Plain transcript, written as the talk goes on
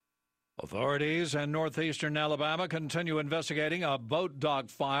Authorities in northeastern Alabama continue investigating a boat dock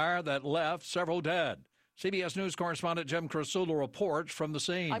fire that left several dead. CBS News correspondent Jim Krasula reports from the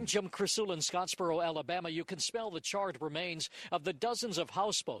scene. I'm Jim Krasula in Scottsboro, Alabama. You can smell the charred remains of the dozens of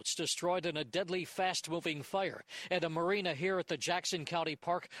houseboats destroyed in a deadly, fast-moving fire at a marina here at the Jackson County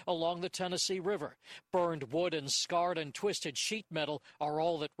Park along the Tennessee River. Burned wood and scarred and twisted sheet metal are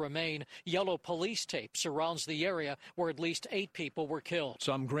all that remain. Yellow police tape surrounds the area where at least 8 people were killed.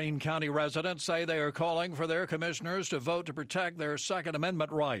 Some Greene County residents say they are calling for their commissioners to vote to protect their Second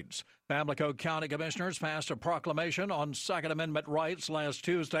Amendment rights. Pamlico County commissioners passed a proclamation on Second Amendment rights last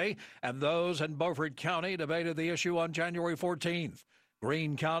Tuesday, and those in Beaufort County debated the issue on January 14th.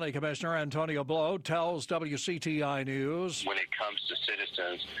 Greene County Commissioner Antonio Blow tells WCTI News, when it comes to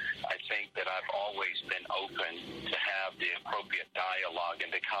citizens, I think that I've always been open to have the appropriate dialogue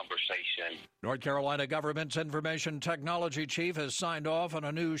and the conversation. North Carolina Government's Information Technology Chief has signed off on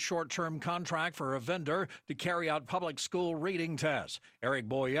a new short-term contract for a vendor to carry out public school reading tests. Eric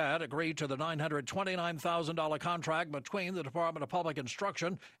Boyette agreed to the $929,000 contract between the Department of Public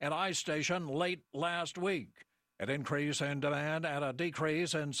Instruction and iStation late last week. An increase in demand and a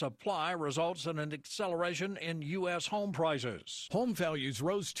decrease in supply results in an acceleration in U.S. home prices. Home values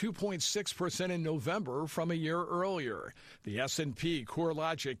rose 2.6% in November from a year earlier. The S&P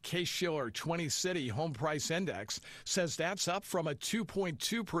CoreLogic Case-Shiller 20-City Home Price Index says that's up from a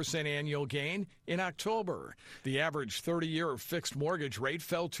 2.2% annual gain in October. The average 30-year fixed mortgage rate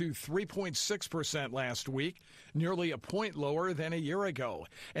fell to 3.6% last week, nearly a point lower than a year ago.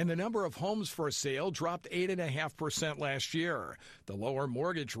 And the number of homes for sale dropped 8.5% last year. The lower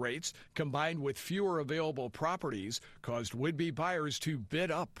mortgage rates, combined with fewer available properties, caused would-be buyers to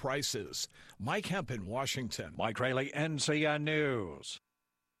bid up prices. Mike Hemp in Washington. Mike Rayleigh, NCN News.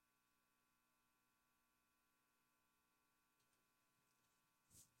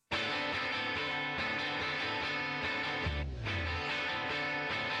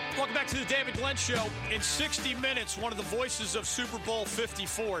 Welcome back to the David Glenn Show. In 60 minutes, one of the voices of Super Bowl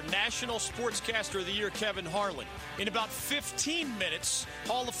 54, National Sportscaster of the Year, Kevin Harlan. In about 15 minutes,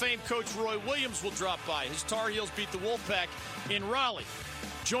 Hall of Fame coach Roy Williams will drop by. His Tar Heels beat the Wolfpack in Raleigh.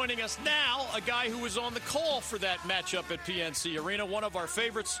 Joining us now, a guy who was on the call for that matchup at PNC Arena, one of our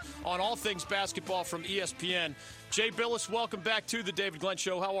favorites on all things basketball from ESPN. Jay Bilas, welcome back to the David Glenn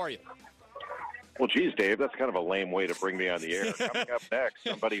Show. How are you? Well, geez, Dave, that's kind of a lame way to bring me on the air. Coming up next,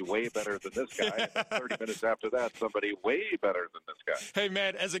 somebody way better than this guy. 30 minutes after that, somebody way better than this guy. Hey,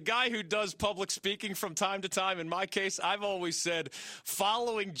 man, as a guy who does public speaking from time to time, in my case, I've always said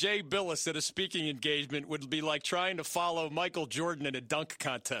following Jay Bilas at a speaking engagement would be like trying to follow Michael Jordan in a dunk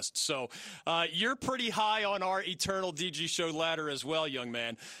contest. So you're pretty high on our eternal DG Show ladder as well, young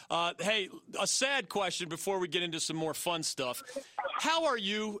man. Hey, a sad question before we get into some more fun stuff. How are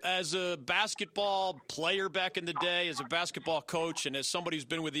you as a basketball player back in the day, as a basketball coach, and as somebody who's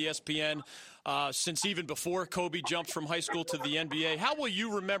been with ESPN since even before Kobe jumped from high school to the NBA? How will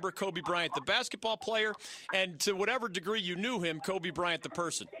you remember Kobe Bryant, the basketball player, and to whatever degree you knew him, Kobe Bryant, the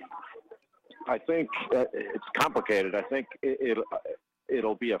person? I think it's complicated. I think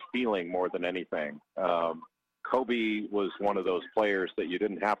it'll be a feeling more than anything. Kobe was one of those players that you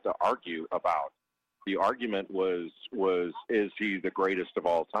didn't have to argue about. The argument was, is he the greatest of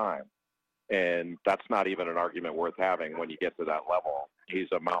all time? And that's not even an argument worth having when you get to that level. He's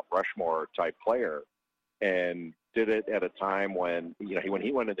a Mount Rushmore type player and did it at a time when, when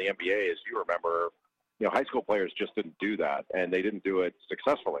he went to the NBA, as you remember, high school players just didn't do that, and they didn't do it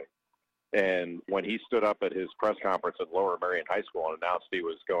successfully. And when he stood up at his press conference at Lower Merion High School and announced he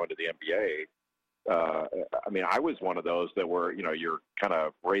was going to the NBA, I was one of those that were, you're kind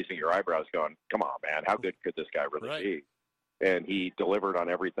of raising your eyebrows going, come on, man, how good could this guy really be? And he delivered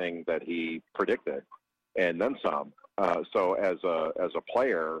on everything that he predicted and then some. So as a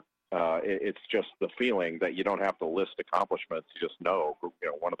player, it's just the feeling that you don't have to list accomplishments. You just know,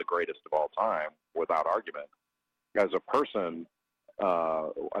 one of the greatest of all time without argument. As a person,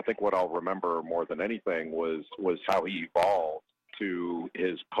 I think what I'll remember more than anything was how he evolved to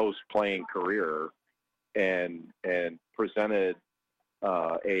his post-playing career and presented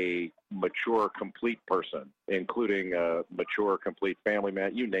a mature, complete person, including a mature, complete family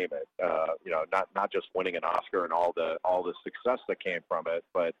man. You name it. Not just winning an Oscar and all the success that came from it,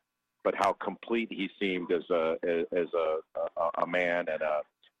 but how complete he seemed as a man and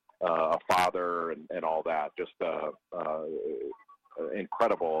a father and all that. Just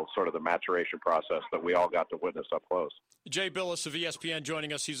incredible sort of the maturation process that we all got to witness up close. Jay Bilas of ESPN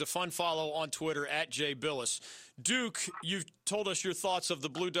joining us. He's a fun follow on Twitter at Jay Bilas. Duke, you've told us your thoughts of the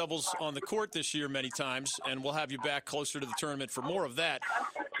Blue Devils on the court this year many times, and we'll have you back closer to the tournament for more of that.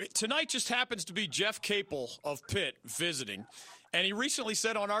 Tonight just happens to be Jeff Capel of Pitt visiting. And he recently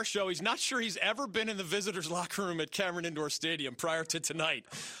said on our show he's not sure he's ever been in the visitors' locker room at Cameron Indoor Stadium prior to tonight.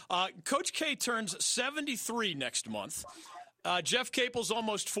 Coach K turns 73 next month. Jeff Capel's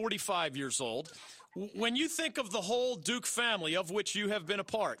almost 45 years old. When you think of the whole Duke family, of which you have been a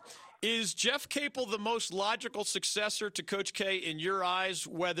part, is Jeff Capel the most logical successor to Coach K in your eyes,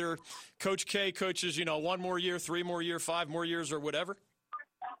 whether Coach K coaches, 1 more year, 3 more years, 5 more years, or whatever?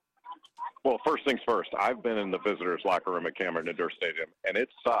 Well, first things first, I've been in the visitors' locker room at Cameron Indoor Stadium, and it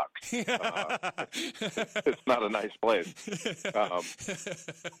sucks. It's not a nice place.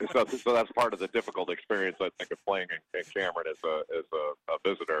 So that's part of the difficult experience, I think, of playing in Cameron as a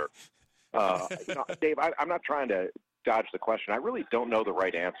visitor. Dave, I'm not trying to dodge the question. I really don't know the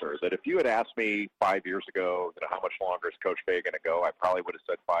right answer. That if you had asked me 5 years ago, how much longer is Coach K going to go, I probably would have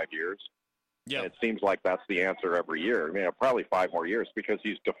said 5 years. Yeah. And it seems like that's the answer every year. I mean, probably 5 more years because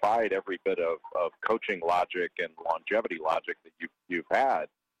he's defied every bit of coaching logic and longevity logic that you've had,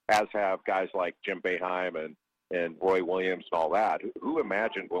 as have guys like Jim Boeheim and Roy Williams and all that. Who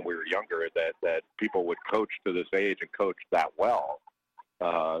imagined when we were younger that people would coach to this age and coach that well?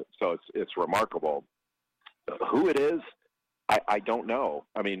 So it's remarkable. Who it is, I don't know.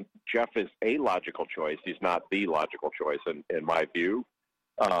 I mean, Jeff is a logical choice. He's not the logical choice in my view.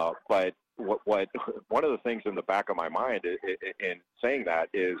 But what one of the things in the back of my mind in saying that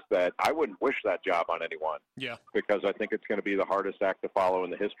is that I wouldn't wish that job on anyone. Yeah. Because I think it's going to be the hardest act to follow in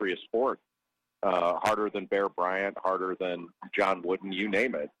the history of sport. Harder than Bear Bryant, harder than John Wooden, you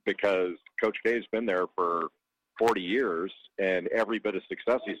name it. Because Coach K has been there for 40 years, and every bit of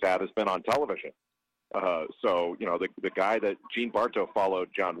success he's had has been on television. So, the guy that Gene Bartow followed,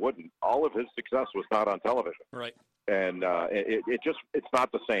 John Wooden, all of his success was not on television. Right. And it's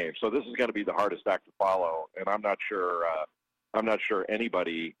not the same. So this is going to be the hardest act to follow. And I'm not sure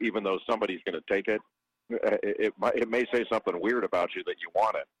anybody, even though somebody's going to take it, it may say something weird about you that you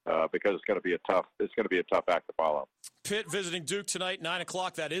want it because it's going to be a tough act to follow. Pitt visiting Duke tonight,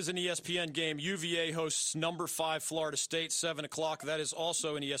 9:00. That is an ESPN game. UVA hosts number 5 Florida State, 7:00. That is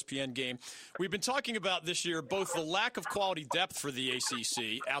also an ESPN game. We've been talking about this year both the lack of quality depth for the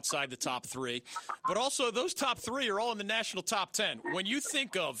ACC outside the top 3, but also those top 3 are all in the national top 10. When you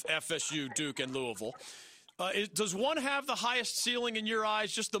think of FSU, Duke, and Louisville, does one have the highest ceiling in your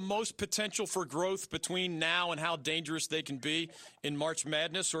eyes, just the most potential for growth between now and how dangerous they can be in March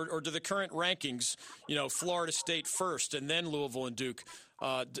Madness? Or do the current rankings, Florida State first and then Louisville and Duke,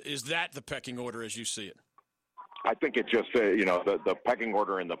 is that the pecking order as you see it? I think it just, the pecking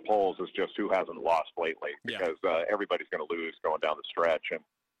order in the polls is just who hasn't lost lately because everybody's going to lose going down the stretch.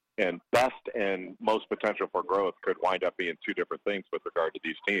 And best and most potential for growth could wind up being 2 different things with regard to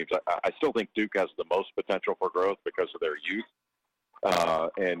these teams. I still think Duke has the most potential for growth because of their youth.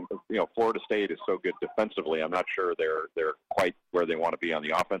 And Florida State is so good defensively. I'm not sure they're quite where they want to be on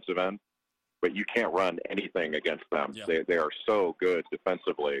the offensive end, but you can't run anything against them. Yeah. They are so good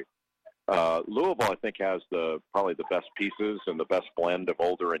defensively. Louisville, I think, has probably the best pieces and the best blend of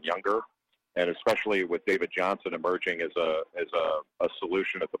older and younger. And especially with David Johnson emerging as a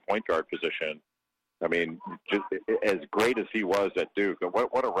solution at the point guard position. I mean, just as great as he was at Duke,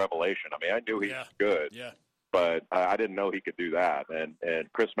 what a revelation. I mean, I knew he was good, but I didn't know he could do that. And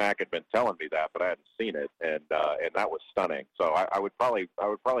Chris Mack had been telling me that, but I hadn't seen it, and that was stunning. So I would probably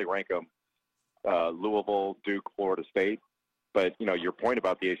rank them Louisville, Duke, Florida State. But your point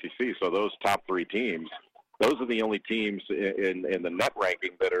about the ACC, so those top 3 teams. Those are the only teams in the net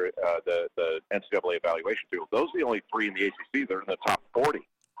ranking that are the NCAA evaluation tool. Those are the only 3 in the ACC that are in the top 40.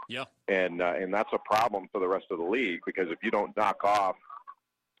 Yeah. And that's a problem for the rest of the league because if you don't knock off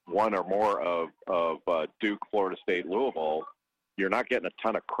one or more of Duke, Florida State, Louisville, you're not getting a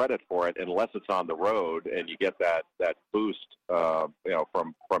ton of credit for it unless it's on the road and you get that boost,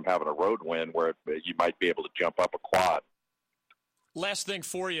 from having a road win where you might be able to jump up a quad. Last thing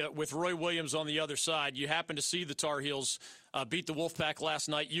for you, with Roy Williams on the other side, you happened to see the Tar Heels beat the Wolfpack last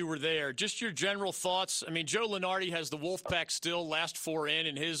night. You were there. Just your general thoughts. I mean, Joe Lunardi has the Wolfpack still last 4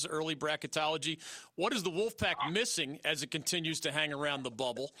 in his early bracketology. What is the Wolfpack missing as it continues to hang around the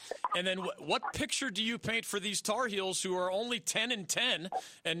bubble? And then what picture do you paint for these Tar Heels who are only 10-10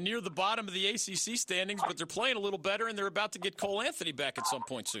 and near the bottom of the ACC standings, but they're playing a little better and they're about to get Cole Anthony back at some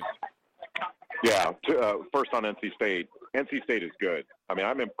point soon? Yeah, first on NC State. NC State is good. I mean,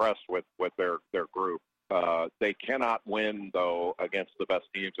 I'm impressed with their group. They cannot win, though, against the best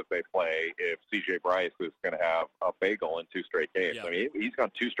teams that they play if C.J. Bryce is going to have a bagel in 2 straight games. Yeah. I mean, he's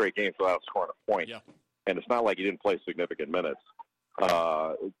gone 2 straight games without scoring a point. Yeah. And it's not like he didn't play significant minutes.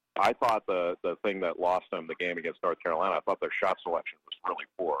 I thought the thing that lost them the game against North Carolina, I thought their shot selection was really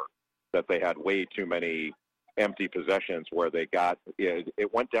poor, that they had way too many empty possessions where they got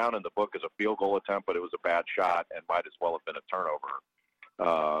it went down in the book as a field goal attempt, but it was a bad shot and might as well have been a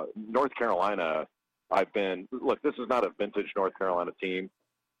turnover. North Carolina, this is not a vintage North Carolina team,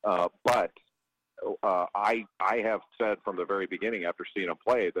 but I have said from the very beginning after seeing them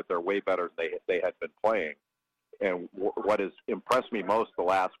play that they're way better than they had been playing. And what has impressed me most the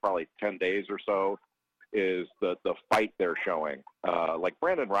last probably 10 days or so is the fight they're showing. Like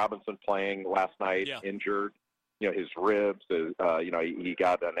Brandon Robinson playing last night, injured, his ribs, he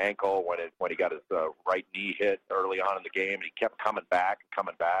got an ankle when he got his right knee hit early on in the game, and he kept coming back.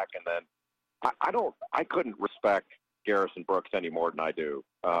 And then I couldn't respect Garrison Brooks any more than I do.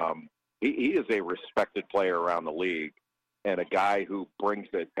 He is a respected player around the league and a guy who brings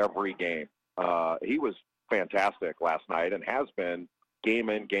it every game. He was fantastic last night and has been game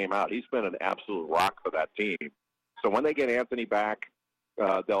in, game out. He's been an absolute rock for that team. So when they get Anthony back,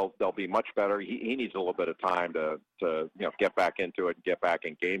 they'll be much better. He needs a little bit of time to get back into it and get back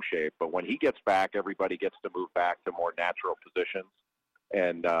in game shape. But when he gets back, everybody gets to move back to more natural positions.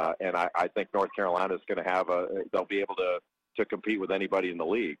 And I think North Carolina is going to they'll be able to compete with anybody in the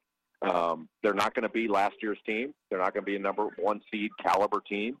league. They're not going to be last year's team. They're not going to be a number one seed caliber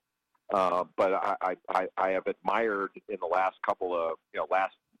team. But I have admired in the last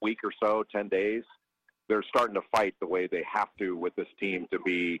last week or so, 10 days, they're starting to fight the way they have to with this team to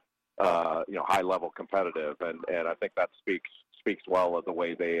be, high level competitive. And I think that speaks well of the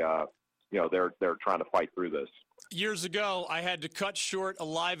way they're trying to fight through this. Years ago, I had to cut short a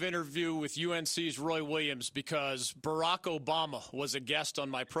live interview with UNC's Roy Williams because Barack Obama was a guest on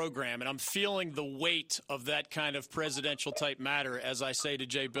my program, and I'm feeling the weight of that kind of presidential-type matter as I say to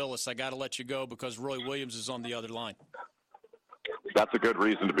Jay Billis, I got to let you go because Roy Williams is on the other line. That's a good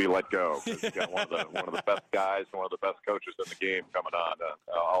reason to be let go. You got one of the best guys, one of the best coaches in the game coming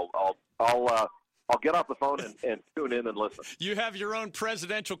on. I'll get off the phone and tune in and listen. You have your own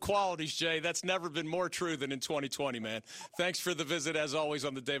presidential qualities, Jay. That's never been more true than in 2020, man. Thanks for the visit, as always,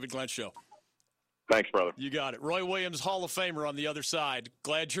 on the David Glenn Show. Thanks, brother. You got it. Roy Williams, Hall of Famer on the other side.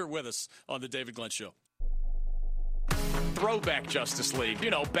 Glad you're with us on the David Glenn Show. Throwback Justice League.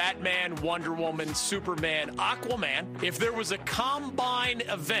 Batman, Wonder Woman, Superman, Aquaman. If there was a combine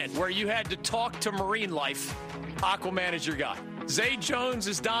event where you had to talk to marine life, Aquaman is your guy. Zay Jones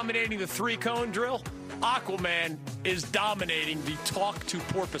is dominating the three-cone drill. Aquaman is dominating the talk to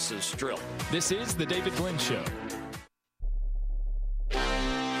porpoises drill. This is the David Glenn Show.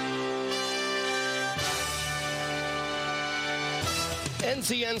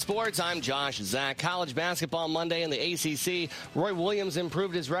 NCN Sports, I'm Josh Zach. College basketball Monday in the ACC. Roy Williams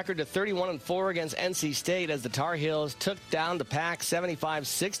improved his record to 31-4 against NC State as the Tar Heels took down the Pack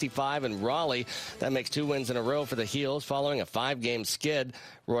 75-65 in Raleigh. That makes 2 wins in a row for the Heels following a 5-game skid.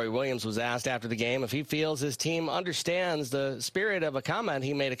 Roy Williams was asked after the game if he feels his team understands the spirit of a comment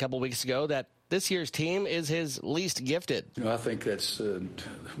he made a couple weeks ago that this year's team is his least gifted. I think that's the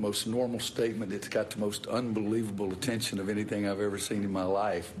most normal statement. It's got the most unbelievable attention of anything I've ever seen in my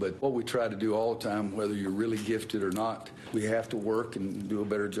life. But what we try to do all the time, whether you're really gifted or not, we have to work and do a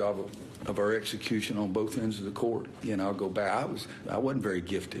better job of our execution on both ends of the court. I'll go back. I wasn't very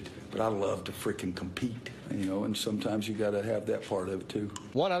gifted, but I love to freaking compete. And sometimes you got to have that part of it, too.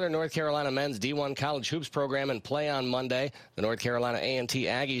 One other North Carolina men's D1 college hoops program in play on Monday. The North Carolina A&T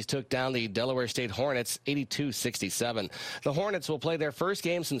Aggies took down the Delaware State Hornets 82-67. The Hornets will play their first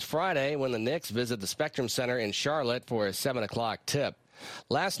game since Friday when the Knicks visit the Spectrum Center in Charlotte for a 7 o'clock tip.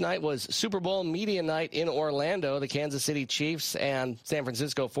 Last night was Super Bowl media night in Orlando. The Kansas City Chiefs and San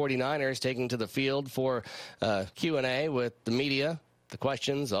Francisco 49ers taking to the field for Q&A with the media. The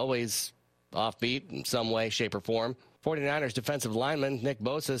questions always offbeat in some way, shape, or form. 49ers defensive lineman Nick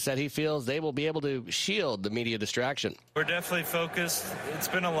Bosa said he feels they will be able to shield the media distraction. We're definitely focused. It's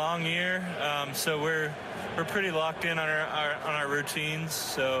been a long year, so we're pretty locked in on our routines.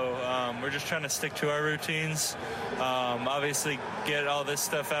 So we're just trying to stick to our routines. Obviously, get all this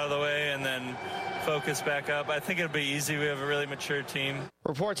stuff out of the way and then focus back up. I think it'll be easy. We have a really mature team.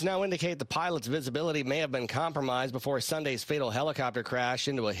 Reports now indicate the pilot's visibility may have been compromised before Sunday's fatal helicopter crash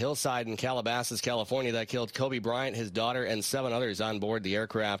into a hillside in Calabasas, California that killed Kobe Bryant, his daughter, and 7 others on board the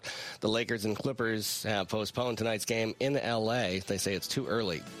aircraft. The Lakers and Clippers have postponed tonight's game in L.A. They say it's too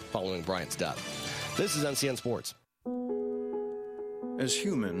early following Bryant's death. This is NCN Sports. As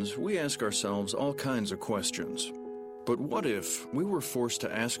humans, we ask ourselves all kinds of questions. But what if we were forced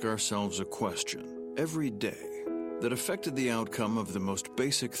to ask ourselves a question every day that affected the outcome of the most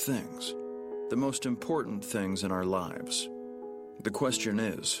basic things, the most important things in our lives? The question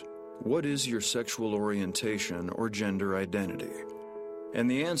is, what is your sexual orientation or gender identity? And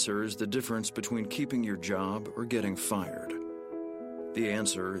the answer is the difference between keeping your job or getting fired. The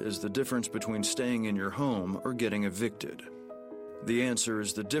answer is the difference between staying in your home or getting evicted. The answer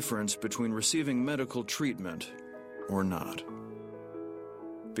is the difference between receiving medical treatment or not.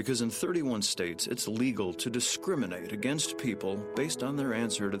 Because in 31 states, it's legal to discriminate against people based on their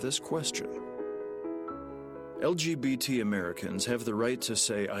answer to this question. LGBT Americans have the right to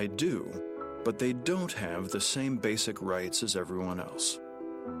say I do, but they don't have the same basic rights as everyone else.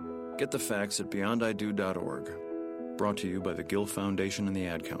 Get the facts at beyondido.org. Brought to you by the Gill Foundation and the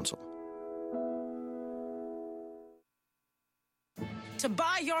Ad Council. To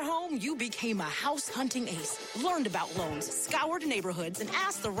buy your home, you became a house hunting ace, learned about loans, scoured neighborhoods, and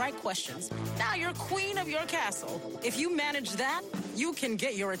asked the right questions. Now you're queen of your castle. If you manage that, you can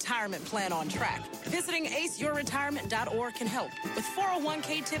get your retirement plan on track. Visiting aceyourretirement.org can help. With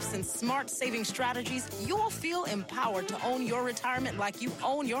 401k tips and smart saving strategies, you'll feel empowered to own your retirement like you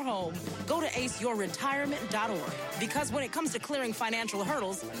own your home. Go to aceyourretirement.org. Because when it comes to clearing financial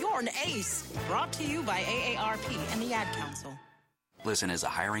hurdles, you're an ace. Brought to you by AARP and the Ad Council. Listen, as a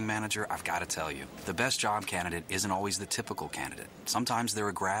hiring manager, I've got to tell you, the best job candidate isn't always the typical candidate. Sometimes they're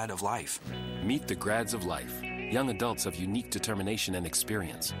a grad of life. Meet the grads of life. Young adults of unique determination and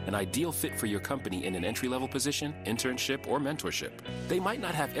experience. An ideal fit for your company in an entry-level position, internship, or mentorship. They might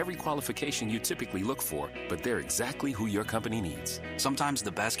not have every qualification you typically look for, but they're exactly who your company needs. Sometimes the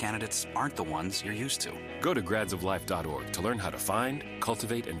best candidates aren't the ones you're used to. Go to gradsoflife.org to learn how to find,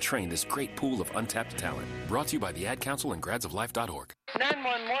 cultivate, and train this great pool of untapped talent. Brought to you by the Ad Council and gradsoflife.org.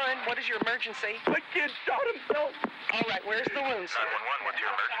 911, what is your emergency? My kid shot himself. All right, where's the wound, sir? 911, what's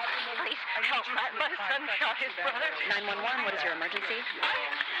your emergency? Please help. My son shot his brother. 911, what is your emergency?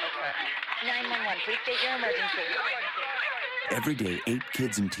 Okay. 911, please state your emergency. Every day, 8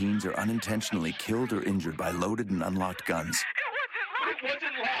 kids and teens are unintentionally killed or injured by loaded and unlocked guns. It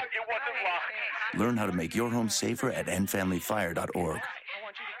wasn't locked. Learn how to make your home safer at endfamilyfire.org.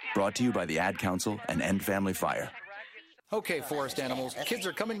 Brought to you by the Ad Council and End Family Fire. Okay, forest animals, kids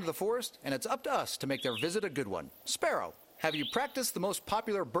are coming to the forest, and it's up to us to make their visit a good one. Sparrow, have you practiced the most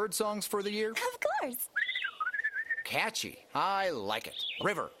popular bird songs for the year? Of course. Catchy. I like it.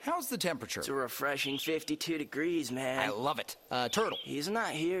 River, how's the temperature? It's a refreshing 52 degrees, man. I love it. Turtle. He's not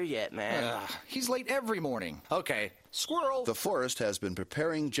here yet, man. He's late every morning. Okay. Squirrel. The forest has been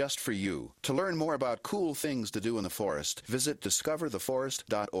preparing just for you. To learn more about cool things to do in the forest, visit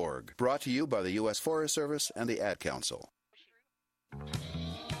discovertheforest.org. Brought to you by the U.S. Forest Service and the Ad Council.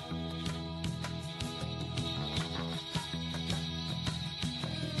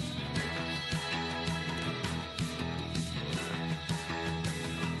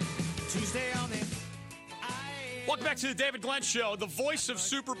 Welcome back to the David Glenn Show. The voice of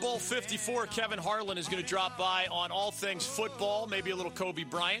Super Bowl 54, Kevin Harlan, is going to drop by on all things football, maybe a little Kobe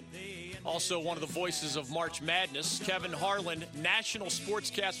Bryant. Also one of the voices of March Madness. Kevin Harlan, National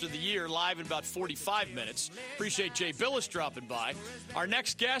Sportscaster of the Year, live in about 45 minutes. Appreciate Jay Billis dropping by. Our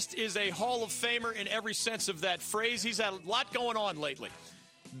next guest is a Hall of Famer in every sense of that phrase. He's had a lot going on lately.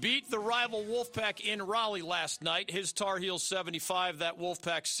 Beat the rival Wolfpack in Raleigh last night. His Tar Heels 75, that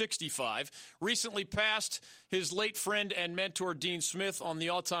Wolfpack 65. Recently passed his late friend and mentor Dean Smith on the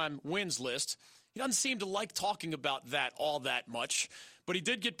all-time wins list. He doesn't seem to like talking about that all that much, but he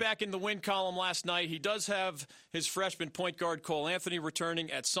did get back in the win column last night. He does have his freshman point guard Cole Anthony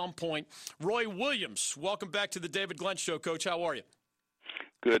returning at some point. Roy Williams, welcome back to the David Glenn Show, Coach. How are you?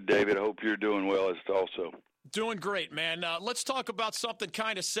 Good, David. I hope you're doing well as also. Doing great, man. Let's talk about something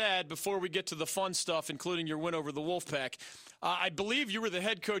kind of sad before we get to the fun stuff, including your win over the Wolfpack. I believe you were the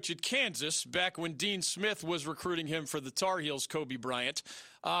head coach at Kansas back when Dean Smith was recruiting him for the Tar Heels, Kobe Bryant.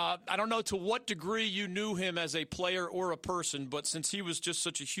 I don't know to what degree you knew him as a player or a person, but since he was just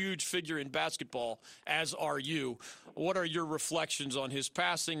such a huge figure in basketball, as are you, what are your reflections on his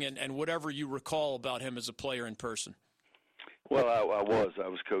passing and whatever you recall about him as a player in person? Well, I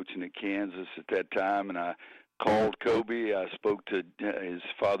was coaching at Kansas at that time, and I called Kobe. I spoke to his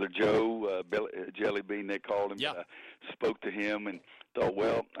father, Joe, Jelly Bean, they called him. Yep. I spoke to him and thought,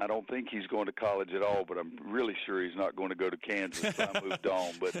 well, I don't think he's going to college at all, but I'm really sure he's not going to go to Kansas. So I moved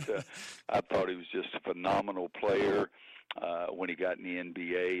on. But I thought he was just a phenomenal player. When he got in the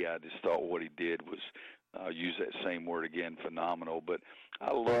NBA, I just thought what he did was, I'll use that same word again, phenomenal. But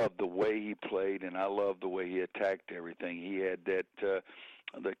I loved the way he played, and I loved the way he attacked everything. He had that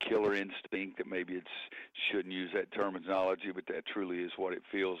the killer instinct. That maybe it shouldn't use that terminology, but that truly is what it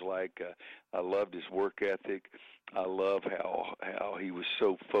feels like. I loved his work ethic. I love how he was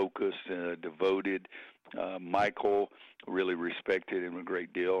so focused and devoted. Michael really respected him a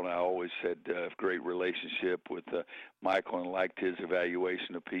great deal, and I always had a great relationship with Michael and liked his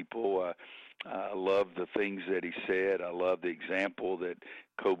evaluation of people. I love the things that he said. I love the example that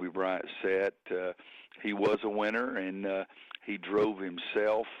Kobe Bryant set. He was a winner, and he drove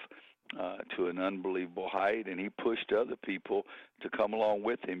himself to an unbelievable height, and he pushed other people to come along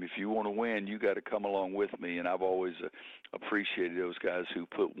with him. If you want to win, you got to come along with me, and I've always appreciated those guys who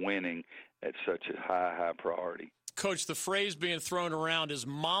put winning at such a high priority. Coach, the phrase being thrown around is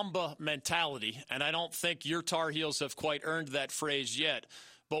Mamba mentality, and I don't think your Tar Heels have quite earned that phrase yet.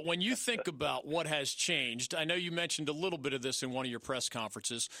 But when you think about what has changed, I know you mentioned a little bit of this in one of your press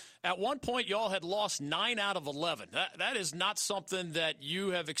conferences. At one point, you all had lost 9 out of 11. That is not something that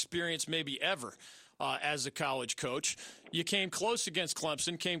you have experienced maybe ever as a college coach. You came close against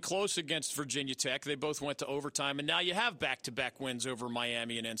Clemson, came close against Virginia Tech. They both went to overtime, and now you have back-to-back wins over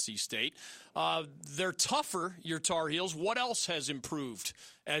Miami and NC State. They're tougher, your Tar Heels. What else has improved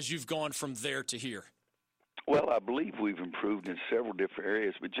as you've gone from there to here? Well, I believe we've improved in several different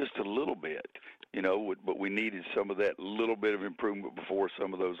areas, but just a little bit, but we needed some of that little bit of improvement before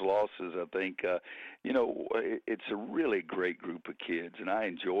some of those losses. I think, it's a really great group of kids, and I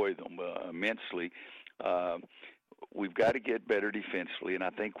enjoy them immensely. We've got to get better defensively, and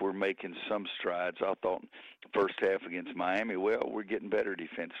I think we're making some strides. I thought first half against Miami, we're getting better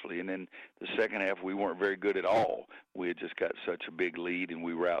defensively. And then the second half, we weren't very good at all. We had just got such a big lead, and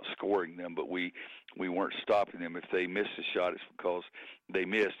we were outscoring them, but we weren't stopping them. If they missed a shot, it's because they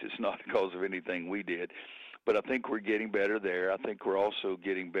missed. It's not because of anything we did. But I think we're getting better there. I think we're also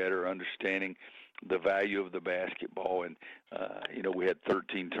getting better understanding the value of the basketball. And, we had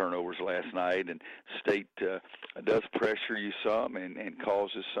 13 turnovers last night, and State does pressure you some and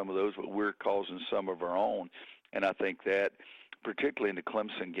causes some of those, but we're causing some of our own. And I think that, particularly in the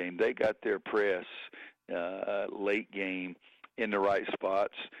Clemson game, they got their press late game in the right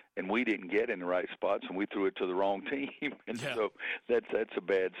spots, and we didn't get in the right spots, and we threw it to the wrong team. And so that's a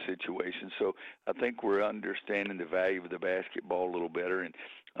bad situation. So I think we're understanding the value of the basketball a little better and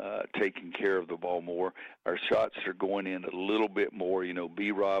taking care of the ball more. Our shots are going in a little bit more.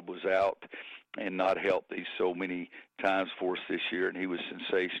 B-Rob was out and not healthy so many times for us this year, and he was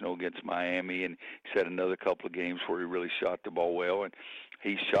sensational against Miami, and he's had another couple of games where he really shot the ball well, and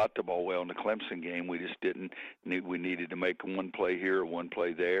he shot the ball well in the Clemson game. We just we needed to make one play here or one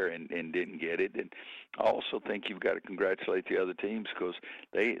play there and didn't get it. And I also think you've got to congratulate the other teams because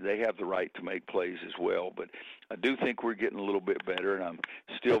they have the right to make plays as well. But I do think we're getting a little bit better, and I'm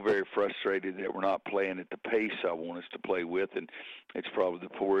still very frustrated that we're not playing at the pace I want us to play with. And it's probably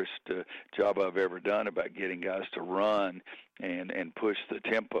the poorest job I've ever done about getting guys to run and push the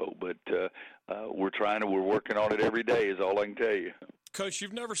tempo. But we're working on it every day is all I can tell you. Coach,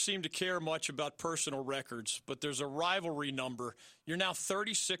 you've never seemed to care much about personal records, but there's a rivalry number. You're now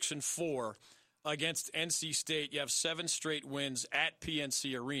 36-4 against NC State. You have 7 straight wins at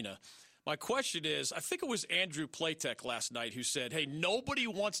PNC Arena. My question is, I think it was Andrew Platek last night who said, hey, nobody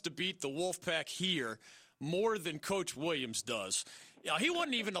wants to beat the Wolfpack here more than Coach Williams does. He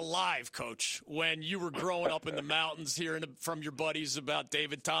wasn't even alive, Coach, when you were growing up in the mountains hearing from your buddies about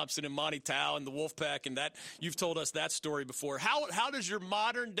David Thompson and Monty Tao and the Wolfpack, and that you've told us that story before. How does your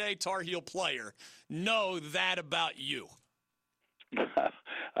modern-day Tar Heel player know that about you?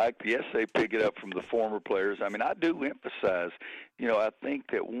 I guess they pick it up from the former players. I mean, I do emphasize, I think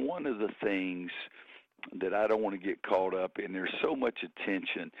that one of the things that I don't want to get caught up in, there's so much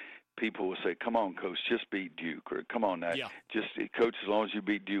attention. People will say, come on, Coach, just beat Duke, or come on now, just Coach, as long as you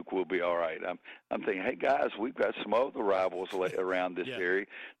beat Duke, we'll be all right. I'm thinking, hey, guys, we've got some other rivals around this area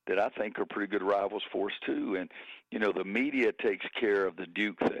that I think are pretty good rivals for us too. And, the media takes care of the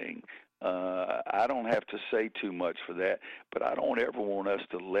Duke thing. I don't have to say too much for that, but I don't ever want us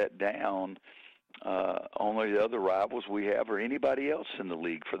to let down on the other rivals we have or anybody else in the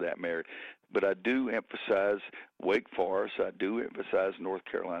league for that matter. But I do emphasize Wake Forest, I do emphasize North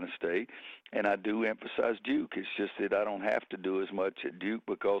Carolina State, and I do emphasize Duke. It's just that I don't have to do as much at Duke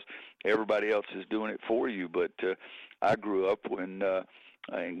because everybody else is doing it for you. But I grew up when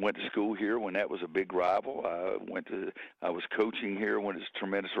I went to school here when that was a big rival. I was coaching here when it's a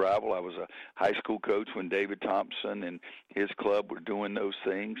tremendous rival. I was a high school coach when David Thompson and his club were doing those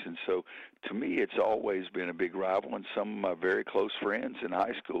things. And so to me, it's always been a big rival. And some of my very close friends in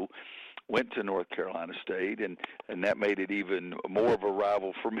high school went to North Carolina State, and that made it even more of a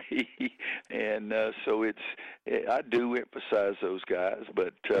rival for me. And so I do emphasize those guys,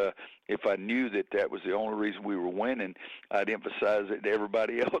 but if I knew that was the only reason we were winning, I'd emphasize it to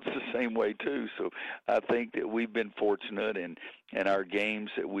everybody else the same way too. So I think that we've been fortunate, and our games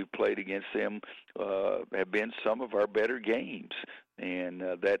that we've played against them have been some of our better games, and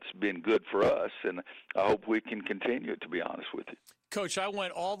that's been good for us, and I hope we can continue it, to be honest with you. Coach, I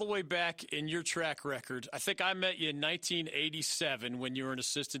went all the way back in your track record. I think I met you in 1987 when you were an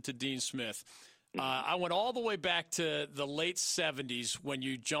assistant to Dean Smith. I went all the way back to the late 70s when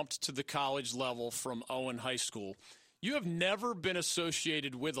you jumped to the college level from Owen High School. You have never been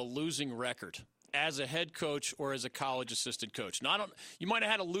associated with a losing record as a head coach or as a college assistant coach. Now, you might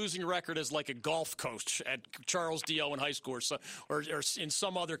have had a losing record as like a golf coach at Charles D. Owen High School or in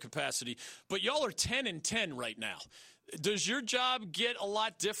some other capacity, but y'all are 10-10 right now. Does your job get a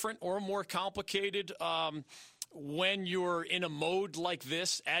lot different or more complicated when you're in a mode like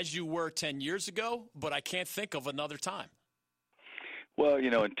this as you were 10 years ago? But I can't think of another time. Well,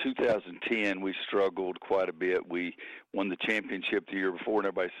 in 2010, we struggled quite a bit. We won the championship the year before, and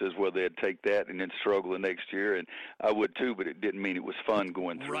everybody says, well, they'd take that and then struggle the next year, and I would too, but it didn't mean it was fun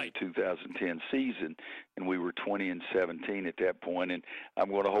going through the 2010 season, and we were 20-17 at that point, and I'm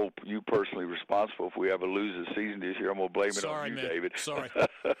going to hold you personally responsible if we have a losing season this year. I'm going to blame it on you, David. Sorry.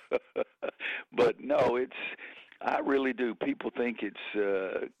 But no, I really do. People think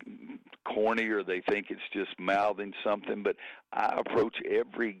it's corny, or they think it's just mouthing something, but I approach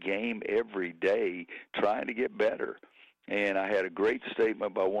every game every day trying to get better. And I had a great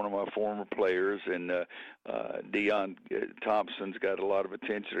statement by one of my former players, and Deion Thompson's got a lot of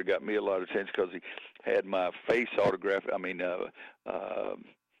attention, or got me a lot of attention, because he had my face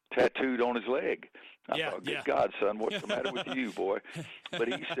tattooed on his leg. I thought, good God, son, what's the matter with you, boy? But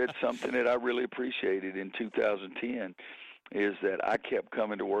he said something that I really appreciated in 2010, is that I kept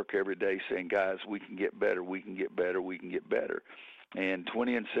coming to work every day saying, guys, we can get better, we can get better, we can get better. And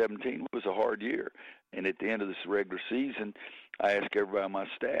 2017 was a hard year. And at the end of this regular season, I asked everybody on my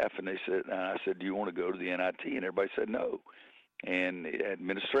staff, and I said, do you want to go to the NIT? And everybody said no. And the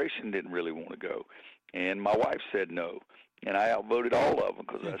administration didn't really want to go. And my wife said no. And I outvoted all of them,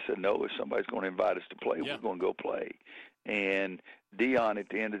 because I said, no, if somebody's going to invite us to play, we're going to go play. And Deion, at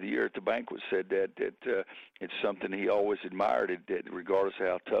the end of the year at the banquet, said that it's something he always admired, that regardless of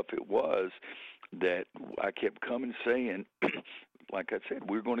how tough it was, that I kept coming saying, like I said,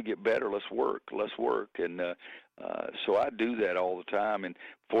 we're going to get better. Let's work. And so I do that all the time. And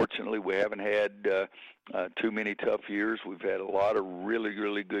fortunately, we haven't had too many tough years. We've had a lot of really,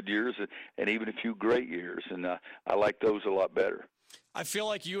 really good years, and even a few great years. And I like those a lot better. I feel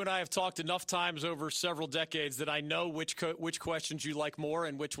like you and I have talked enough times over several decades that I know which questions you like more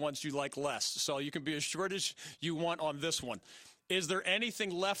and which ones you like less. So you can be as short as you want on this one. Is there anything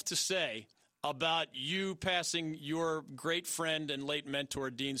left to say about you passing your great friend and late mentor,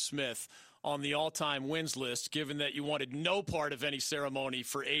 Dean Smith, on the all-time wins list, given that you wanted no part of any ceremony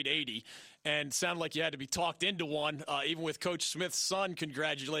for 880 and sounded like you had to be talked into one, even with Coach Smith's son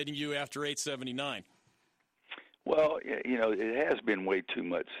congratulating you after 879? Well, it has been way too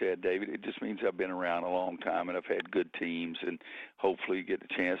much said, David. It just means I've been around a long time, and I've had good teams, and hopefully get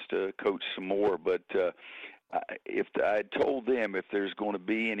a chance to coach some more. But if I told them if there's going to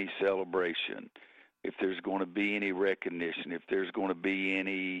be any celebration, if there's going to be any recognition, if there's going to be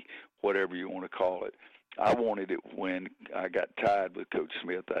any whatever you want to call it, I wanted it when I got tied with Coach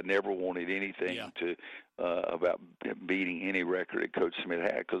Smith. I never wanted anything about beating any record that Coach Smith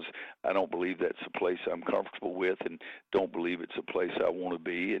had, because I don't believe that's a place I'm comfortable with, and don't believe it's a place I want to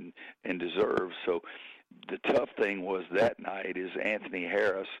be and deserve. So the tough thing was that night is Anthony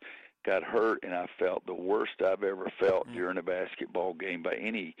Harris got hurt, and I felt the worst I've ever felt during a basketball game by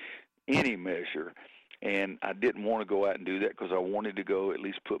any measure. And I didn't want to go out and do that, because I wanted to go at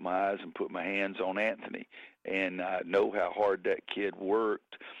least put my eyes and put my hands on Anthony. And I know how hard that kid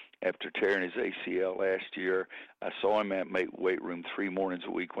worked after tearing his ACL last year. I saw him make weight room 3 mornings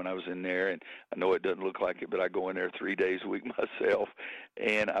a week when I was in there, and I know it doesn't look like it, but I go in there 3 days a week myself.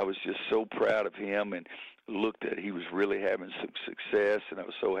 And I was just so proud of him, and looked at he was really having some success, and I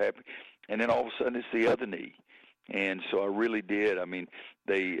was so happy. And then all of a sudden it's the other knee. And so I really did. I mean,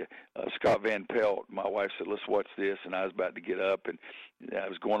 Scott Van Pelt, my wife said, let's watch this. And I was about to get up, and I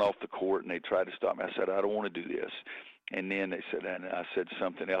was going off the court, and they tried to stop me. I said, I don't want to do this. And then they said, and I said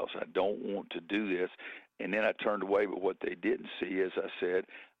something else. I don't want to do this. And then I turned away, but what they didn't see is I said,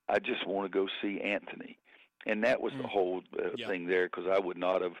 I just want to go see Anthony. And that was the whole thing there, because I would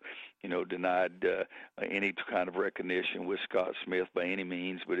not have, denied any kind of recognition with Scott Smith by any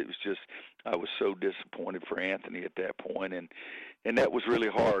means. But it was just, I was so disappointed for Anthony at that point, and that was really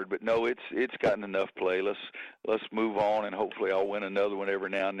hard. But no, it's gotten enough play. Let's move on, and hopefully I'll win another one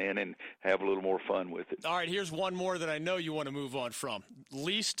every now and then and have a little more fun with it. All right, here's one more that I know you want to move on from.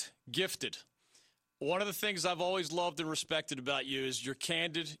 Least gifted. One of the things I've always loved and respected about you is you're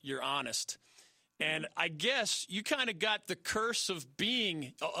candid, you're honest. And I guess you kind of got the curse of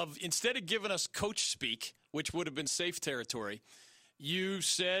instead of giving us coach speak, which would have been safe territory, you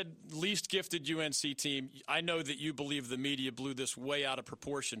said least gifted UNC team. I know that you believe the media blew this way out of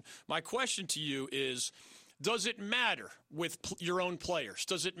proportion. My question to you is, does it matter with your own players?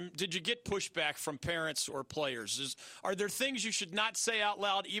 Did you get pushback from parents or players? Are there things you should not say out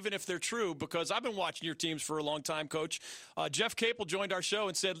loud, even if they're true? Because I've been watching your teams for a long time, Coach. Jeff Capel joined our show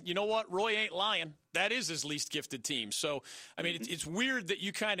and said, you know what, Roy ain't lying. That is his least gifted team. So, I mean, it's weird that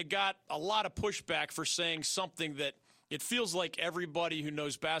you kind of got a lot of pushback for saying something that it feels like everybody who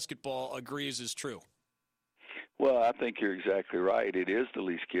knows basketball agrees is true. Well, I think you're exactly right. It is the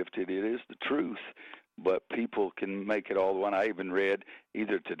least gifted. It is the truth. But people can make it all the one. I even read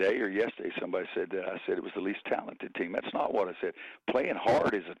either today or yesterday somebody said that I said it was the least talented team. That's not what I said. Playing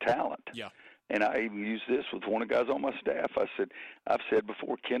hard is a talent. Yeah. And I even used this with one of the guys on my staff. I've said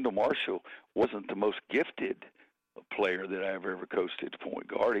before, Kendall Marshall wasn't the most gifted player that I've ever coached at point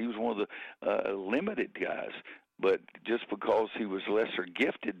guard. He was one of the limited guys. But just because he was lesser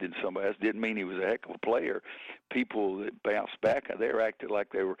gifted than somebody else didn't mean he was a heck of a player. People that bounced back, they acted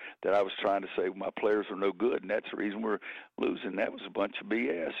like that I was trying to say my players are no good, and that's the reason we're losing. That was a bunch of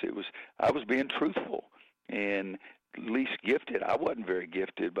BS. I was being truthful. And least gifted, I wasn't very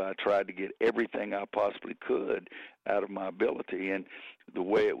gifted, but I tried to get everything I possibly could out of my ability. And the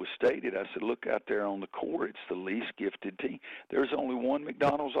way it was stated, I said, look out there on the court, it's the least gifted team. There's only one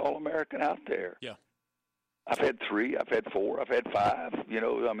McDonald's All-American out there. Yeah. I've had 3, I've had 4, I've had 5,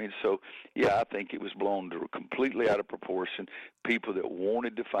 so, yeah, I think it was blown completely out of proportion. People that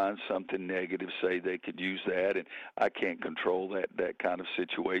wanted to find something negative say they could use that, and I can't control that kind of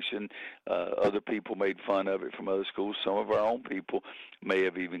situation. Other people made fun of it from other schools. Some of our own people may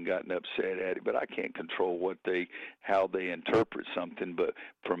have even gotten upset at it, but I can't control how they interpret something. But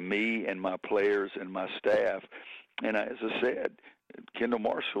for me and my players and my staff, and as I said, Kendall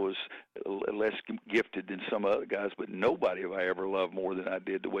Marshall is less gifted than some other guys, but nobody have I ever loved more than I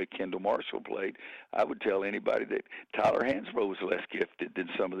did the way Kendall Marshall played. I would tell anybody that Tyler Hansbrough was less gifted than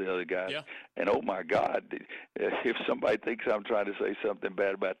some of the other guys. Yeah. And, oh, my God, if somebody thinks I'm trying to say something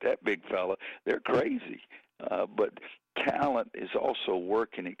bad about that big fella, they're crazy. But talent is also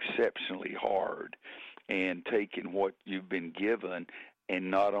working exceptionally hard and taking what you've been given and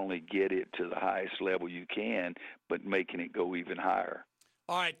not only get it to the highest level you can, but making it go even higher.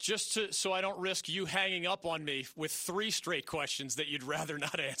 All right, so I don't risk you hanging up on me with 3 straight questions that you'd rather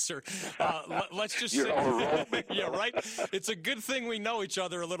not answer. Let's just You're on a roll, big yeah, right? It's a good thing we know each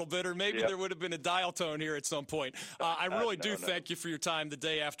other a little bit, or maybe there would have been a dial tone here at some point. I really do thank you for your time the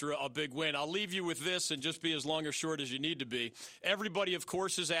day after a big win. I'll leave you with this and just be as long or short as you need to be. Everybody, of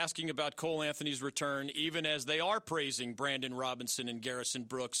course, is asking about Cole Anthony's return, even as they are praising Brandon Robinson and Garrison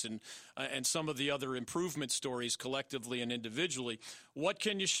Brooks and some of the other improvement stories collectively and individually. What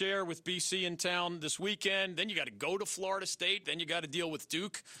can you share with BC in town this weekend? Then you got to go to Florida State. Then you got to deal with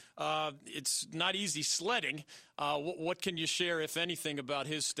Duke. It's not easy sledding. What can you share, if anything, about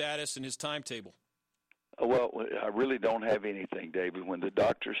his status and his timetable? Well, I really don't have anything, David. When the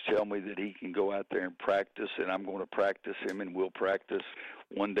doctors tell me that he can go out there and practice, and I'm going to practice him, and we'll practice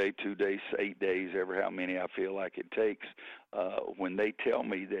 1 day, 2 days, 8 days, ever how many I feel like it takes, when they tell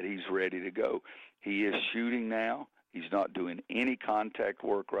me that he's ready to go, he is shooting now. He's not doing any contact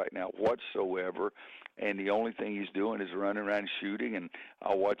work right now whatsoever, and the only thing he's doing is running around shooting, and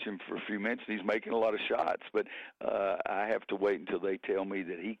I'll watch him for a few minutes, and he's making a lot of shots. But I have to wait until they tell me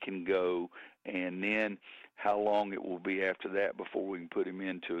that he can go, and then how long it will be after that before we can put him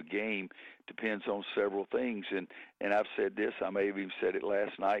into a game depends on several things. And I've said this, I may have even said it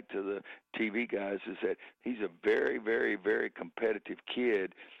last night to the TV guys, is that he's a very, very, very competitive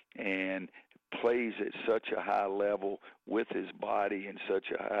kid, and plays at such a high level with his body in such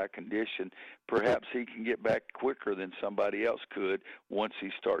a high condition, perhaps he can get back quicker than somebody else could once he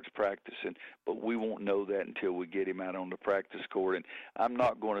starts practicing. But we won't know that until we get him out on the practice court. And I'm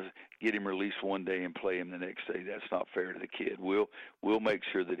not going to get him released one day and play him the next day. That's not fair to the kid. We'll make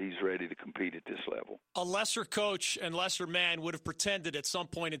sure that he's ready to compete at this level. A lesser coach and lesser man would have pretended at some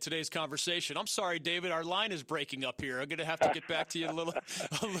point in today's conversation. I'm sorry, David, our line is breaking up here. I'm going to have to get back to you a little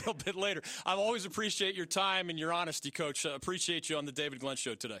bit later. I always appreciate your time and your honesty, Coach. Appreciate you on the David Glenn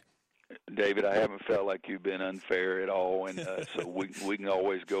Show today. David, I haven't felt like you've been unfair at all, and so we can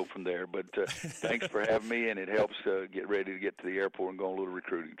always go from there. But thanks for having me, and it helps get ready to get to the airport and go on a little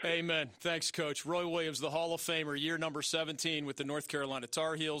recruiting trip. Amen. Thanks, Coach. Roy Williams, the Hall of Famer, year number 17 with the North Carolina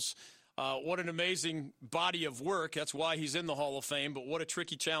Tar Heels. What an amazing body of work. That's why he's in the Hall of Fame, but what a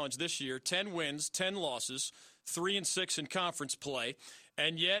tricky challenge this year. 10 wins, 10 losses, 3-6 in conference play,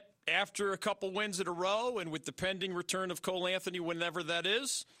 and yet after a couple wins in a row and with the pending return of Cole Anthony, whenever that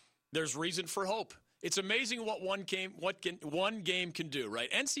is, there's reason for hope. It's amazing what one game can do,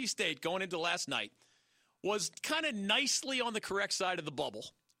 right? NC State, going into last night, was kind of nicely on the correct side of the bubble,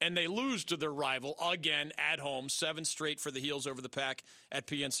 and they lose to their rival again at home, 7 straight for the Heels over the Pack at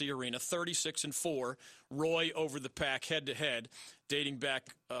PNC Arena, 36-4. Roy over the Pack head-to-head, dating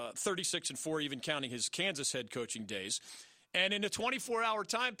back 36-4, even counting his Kansas head coaching days. And in a 24-hour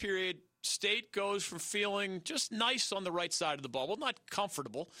time period, State goes from feeling just nice on the right side of the bubble, not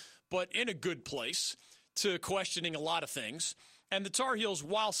comfortable, but in a good place, to questioning a lot of things. And the Tar Heels,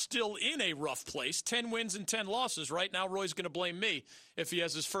 while still in a rough place, 10 wins and 10 losses. Right now, Roy's going to blame me if he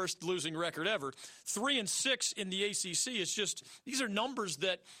has his first losing record ever. 3-6 in the ACC is just, these are numbers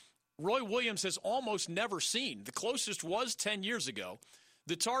that Roy Williams has almost never seen. The closest was 10 years ago.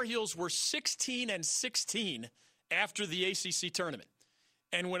 The Tar Heels were 16-16 after the ACC tournament.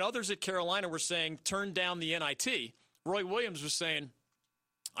 And when others at Carolina were saying, turn down the NIT, Roy Williams was saying,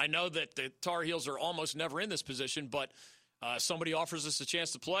 I know that the Tar Heels are almost never in this position, but somebody offers us a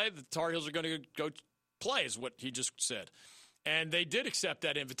chance to play, the Tar Heels are going to go play, is what he just said. And they did accept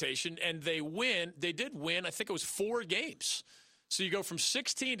that invitation, and they did win, I think it was 4 games. So you go from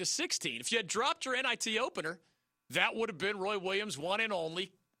 16-16. If you had dropped your NIT opener, that would have been Roy Williams' one and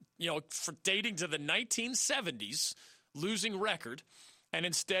only, for dating to the 1970s, losing record. And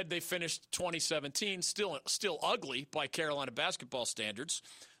instead, they finished 2017, still ugly by Carolina basketball standards.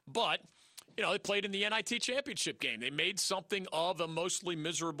 But, they played in the NIT championship game. They made something of a mostly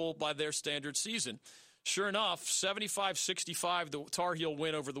miserable, by their standard, season. Sure enough, 75-65, the Tar Heel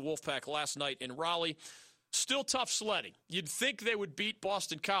win over the Wolfpack last night in Raleigh. Still tough sledding. You'd think they would beat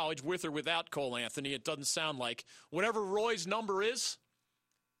Boston College with or without Cole Anthony. It doesn't sound like. Whatever Roy's number is,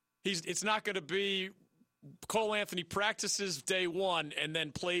 it's not going to be Cole Anthony practices day 1 and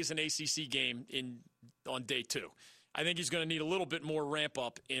then plays an ACC game on day 2. I think he's going to need a little bit more ramp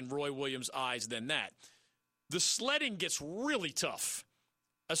up in Roy Williams' eyes than that. The sledding gets really tough.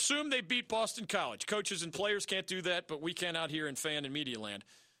 Assume they beat Boston College. Coaches and players can't do that, but we can out here in fan and media land.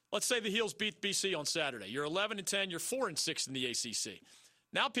 Let's say the Heels beat BC on Saturday. You're 11-10, you're 4-6 in the ACC.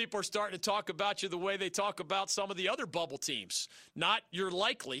 Now people are starting to talk about you the way they talk about some of the other bubble teams. Not you're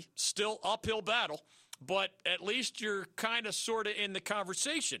likely, still uphill battle, but at least you're kind of sort of in the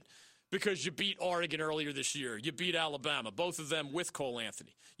conversation because you beat Oregon earlier this year. You beat Alabama, both of them with Cole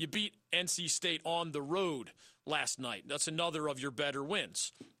Anthony. You beat NC State on the road last night. That's another of your better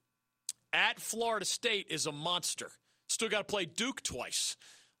wins. At Florida State is a monster. Still got to play Duke twice.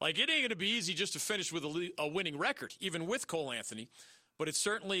 It ain't going to be easy just to finish with a winning record, even with Cole Anthony. But it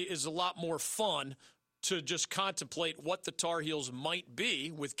certainly is a lot more fun to just contemplate what the Tar Heels might be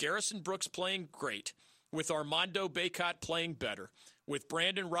with Garrison Brooks playing great, with Armando Bacot playing better, with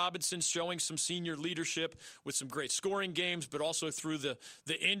Brandon Robinson showing some senior leadership with some great scoring games, but also through the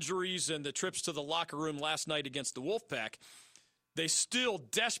injuries and the trips to the locker room last night against the Wolfpack. They still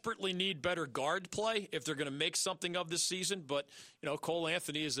desperately need better guard play if they're going to make something of this season. But, Cole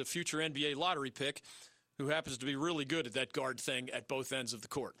Anthony is a future NBA lottery pick who happens to be really good at that guard thing at both ends of the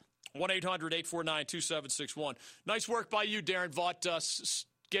court. 1-800-849-2761. Nice work by you, Darren Vaught,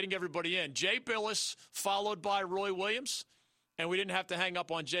 getting everybody in. Jay Billis followed by Roy Williams, and we didn't have to hang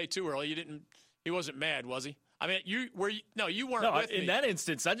up on Jay too early. He wasn't mad, was he? I mean, you weren't with me. In that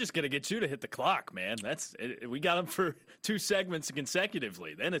instance, I just got to get you to hit the clock, man. We got him for 2 segments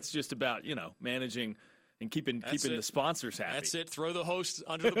consecutively. Then it's just about, managing and keeping the sponsors happy. That's it. Throw the host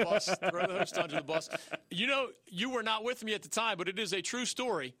under the bus. Throw the host under the bus. You were not with me at the time, but it is a true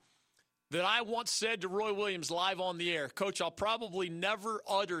story that I once said to Roy Williams live on the air, Coach, I'll probably never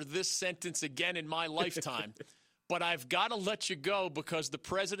utter this sentence again in my lifetime, but I've got to let you go because the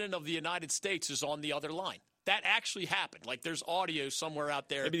President of the United States is on the other line. That actually happened. Like, there's audio somewhere out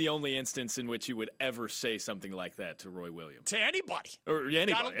there. Maybe the only instance in which you would ever say something like that to Roy Williams. To anybody. Or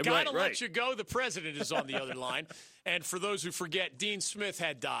anybody. Gotta let you go. The president is on the other line. And for those who forget, Dean Smith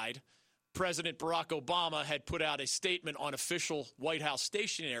had died. President Barack Obama had put out a statement on official White House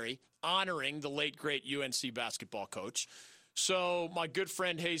stationery honoring the late, great UNC basketball coach. So my good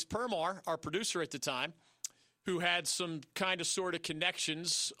friend Hayes Permar, our producer at the time, who had some kind of sort of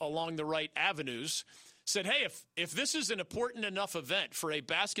connections along the right avenues, said, hey, if this is an important enough event for a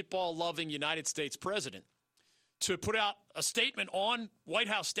basketball-loving United States president to put out a statement on White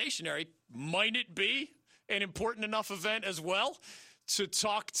House stationery, might it be an important enough event as well to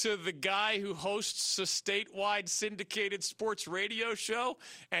talk to the guy who hosts a statewide syndicated sports radio show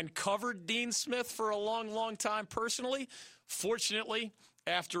and covered Dean Smith for a long, long time personally? Fortunately,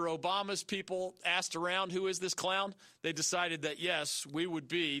 after Obama's people asked around, who is this clown, they decided that, yes, we would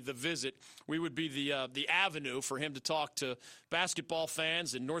be the visit. We would be the avenue for him to talk to basketball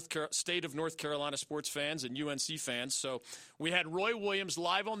fans and state of North Carolina sports fans and UNC fans. So we had Roy Williams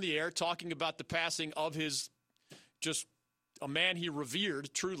live on the air talking about the passing of his just a man he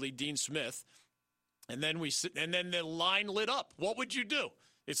revered, truly, Dean Smith. And then the line lit up. What would you do?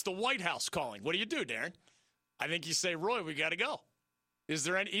 It's the White House calling. What do you do, Darren? I think you say, Roy, we got to go. Is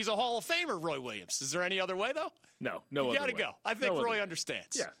there any? He's a Hall of Famer, Roy Williams. Is there any other way, though? No you other got to way. go. I think Roy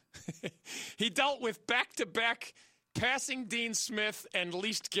understands. Yeah. He dealt with back-to-back passing Dean Smith and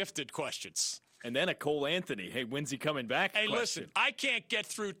least gifted questions. And then a Cole Anthony. Hey, when's he coming back? Hey, question. listen, I can't get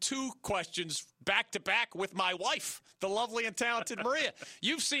through 2 questions back-to-back with my wife, the lovely and talented Maria.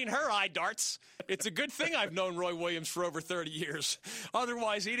 You've seen her eye darts. It's a good thing I've known Roy Williams for over 30 years.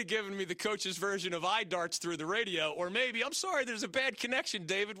 Otherwise, he'd have given me the coach's version of eye darts through the radio. Or maybe, I'm sorry, there's a bad connection,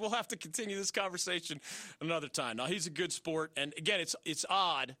 David. We'll have to continue this conversation another time. Now, he's a good sport. And, again, it's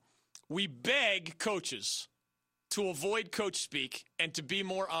odd. We beg coaches to avoid coach speak and to be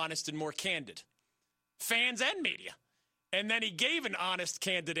more honest and more candid. Fans and media. And then he gave an honest,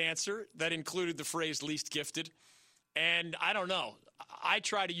 candid answer that included the phrase least gifted. And I don't know. I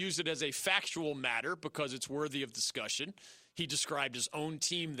try to use it as a factual matter because it's worthy of discussion. He described his own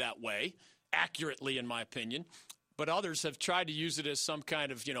team that way, accurately in my opinion. But others have tried to use it as some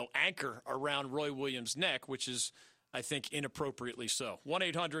kind of, anchor around Roy Williams' neck, which is, I think, inappropriately so.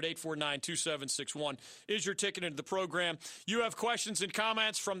 1-800-849-2761 is your ticket into the program. You have questions and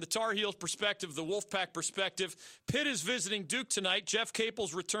comments from the Tar Heels perspective, the Wolfpack perspective. Pitt is visiting Duke tonight. Jeff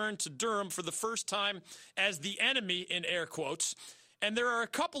Capel's returned to Durham for the first time as the enemy, in air quotes. And there are a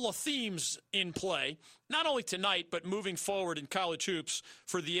couple of themes in play, not only tonight, but moving forward in college hoops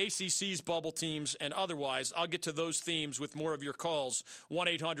for the ACC's bubble teams and otherwise. I'll get to those themes with more of your calls,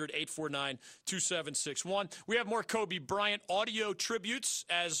 1-800-849-2761. We have more Kobe Bryant audio tributes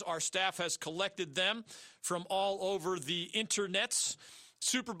as our staff has collected them from all over the internets.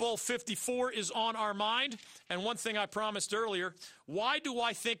 Super Bowl 54 is on our mind. And one thing I promised earlier, why do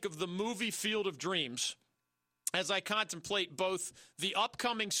I think of the movie Field of Dreams as I contemplate both the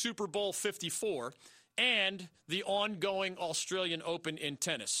upcoming Super Bowl 54 and the ongoing Australian Open in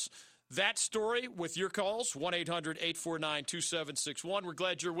tennis? That story with your calls, 1-800-849-2761. We're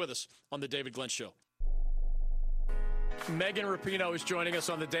glad you're with us on The David Glenn Show. Megan Rapinoe is joining us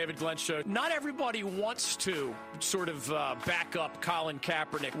on The David Glenn Show. Not everybody wants to sort of back up Colin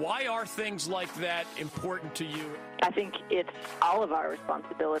Kaepernick. Why are things like that important to you? I think it's all of our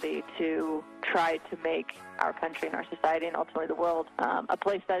responsibility to try to make our country and our society and ultimately the world a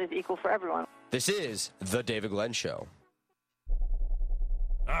place that is equal for everyone. This is The David Glenn Show.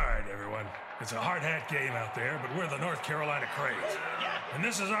 All right, everyone. It's a hard hat game out there, but we're the North Carolina Cranes. And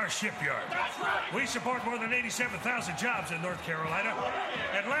this is our shipyard. We support more than 87,000 jobs in North Carolina.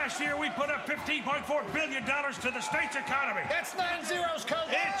 And last year, we put up $15.4 billion to the state's economy. That's 9 zeros, Coach.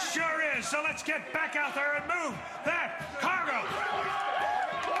 It sure is. So let's get back out there and move that cargo.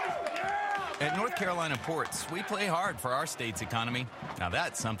 At North Carolina Ports, we play hard for our state's economy. Now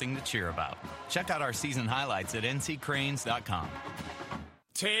that's something to cheer about. Check out our season highlights at ncranes.com.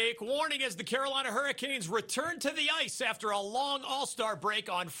 Take warning as the Carolina Hurricanes return to the ice after a long All-Star break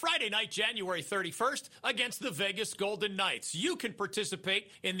on Friday night, January 31st, against the Vegas Golden Knights. You can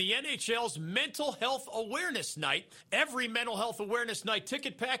participate in the NHL's Mental Health Awareness Night. Every Mental Health Awareness Night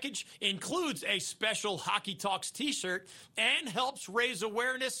ticket package includes a special Hockey Talks t-shirt and helps raise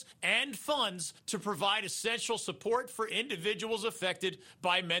awareness and funds to provide essential support for individuals affected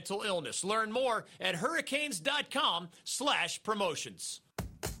by mental illness. Learn more at hurricanes.com/promotions.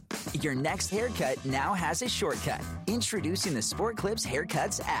 Your next haircut now has a shortcut. Introducing the Sport Clips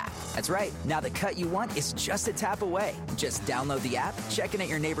Haircuts app. That's right. Now the cut you want is just a tap away. Just download the app, check in at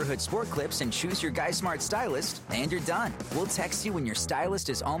your neighborhood Sport Clips, and choose your Guy Smart stylist, and you're done. We'll text you when your stylist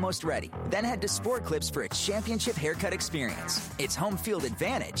is almost ready. Then head to Sport Clips for a championship haircut experience. It's home field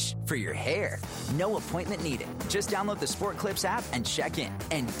advantage for your hair. No appointment needed. Just download the Sport Clips app and check in.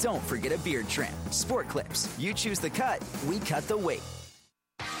 And don't forget a beard trim. Sport Clips. You choose the cut, we cut the weight.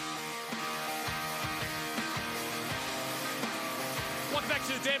 Welcome back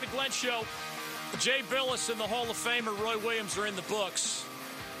to the David Glenn Show. Jay Billis and the Hall of Famer Roy Williams are in the books.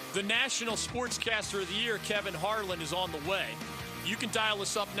 The National Sportscaster of the Year, Kevin Harlan, is on the way. You can dial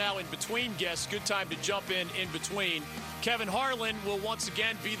us up now in between guests. Good time to jump in between. Kevin Harlan will once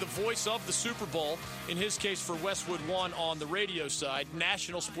again be the voice of the Super Bowl, in his case for Westwood One on the radio side.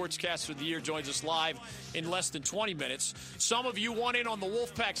 National Sportscaster of the Year joins us live in less than 20 minutes. Some of you want in on the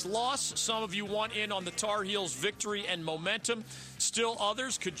Wolfpack's loss. Some of you want in on the Tar Heels' victory and momentum. Still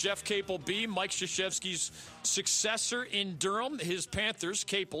others, could Jeff Capel be Mike Krzyzewski's successor in Durham? His Panthers,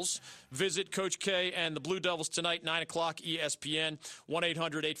 Capel's, visit Coach K and the Blue Devils tonight, 9 o'clock, ESPN,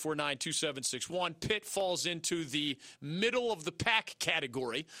 1-800-849-2761. Pitt falls into the middle of the pack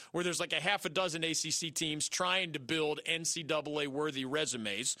category, where there's like a half a dozen ACC teams trying to build NCAA-worthy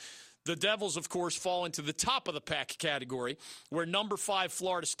resumes. The Devils, of course, fall into the top of the pack category, where number 5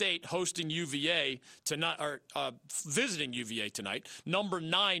 Florida State hosting UVA tonight, or visiting UVA tonight. Number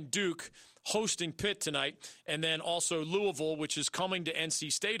 9 Duke hosting Pitt tonight, and then also Louisville, which is coming to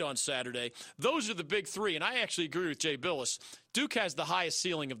NC State on Saturday. Those are the big three, and I actually agree with Jay Billis. Duke has the highest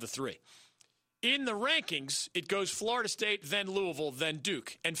ceiling of the three. In the rankings, it goes Florida State, then Louisville, then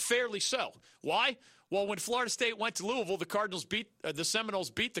Duke, and fairly so. Why? Well, when Florida State went to Louisville, the Seminoles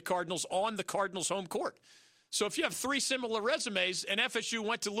beat the Cardinals on the Cardinals' home court. So if you have three similar resumes and FSU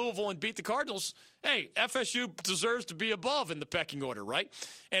went to Louisville and beat the Cardinals, hey, FSU deserves to be above in the pecking order, right?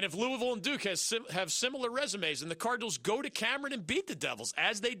 And if Louisville and Duke have similar resumes and the Cardinals go to Cameron and beat the Devils,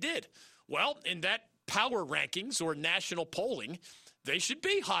 as they did, well, in that power rankings or national polling, they should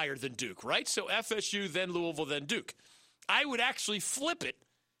be higher than Duke, right? So FSU, then Louisville, then Duke. I would actually flip it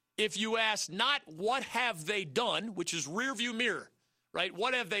if you ask not what have they done, which is rearview mirror, right?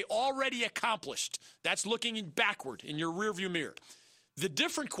 What have they already accomplished? That's looking backward in your rearview mirror. The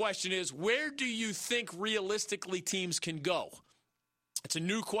different question is, where do you think realistically teams can go? It's a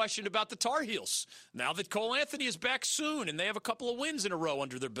new question about the Tar Heels. Now that Cole Anthony is back soon and they have a couple of wins in a row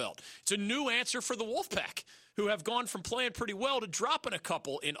under their belt. It's a new answer for the Wolfpack, who have gone from playing pretty well to dropping a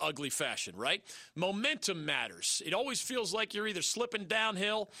couple in ugly fashion, right? Momentum matters. It always feels like you're either slipping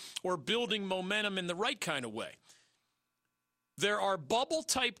downhill or building momentum in the right kind of way. There are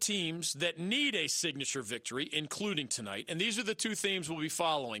bubble-type teams that need a signature victory, including tonight, and these are the two themes we'll be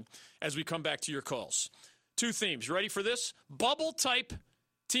following as we come back to your calls. Two themes. Ready for this? Bubble-type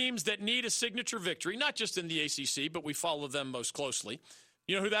teams that need a signature victory, not just in the ACC, but we follow them most closely.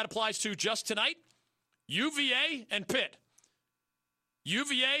 You know who that applies to just tonight? UVA and Pitt.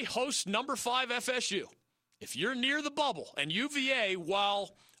 UVA hosts number 5 FSU. If you're near the bubble, and UVA,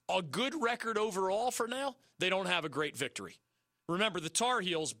 while a good record overall for now, they don't have a great victory. Remember, the Tar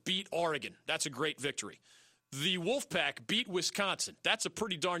Heels beat Oregon. That's a great victory. The Wolfpack beat Wisconsin. That's a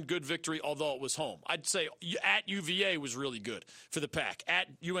pretty darn good victory, although it was home. I'd say at UVA was really good for the Pack. At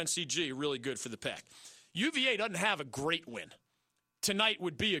UNCG, really good for the Pack. UVA doesn't have a great win. Tonight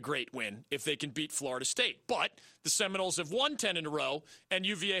would be a great win if they can beat Florida State. But the Seminoles have won 10 in a row, and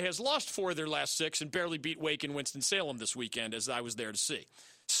UVA has lost 4 of their last 6 and barely beat Wake and Winston-Salem this weekend, as I was there to see.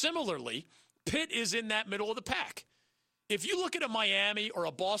 Similarly, Pitt is in that middle of the pack. If you look at a Miami or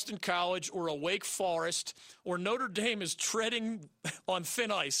a Boston College or a Wake Forest, or Notre Dame is treading on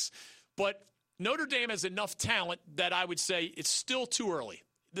thin ice, but Notre Dame has enough talent that I would say it's still too early.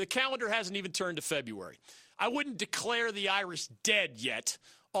 The calendar hasn't even turned to February. I wouldn't declare the Irish dead yet,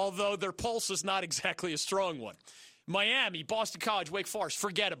 although their pulse is not exactly a strong one. Miami, Boston College, Wake Forest,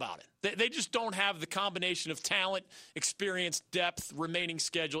 forget about it. They just don't have the combination of talent, experience, depth, remaining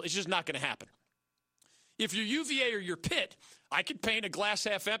schedule. It's just not going to happen. If you're UVA or you're Pitt, I could paint a glass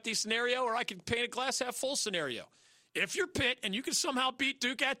half empty scenario, or I could paint a glass half full scenario. If you're Pitt and you can somehow beat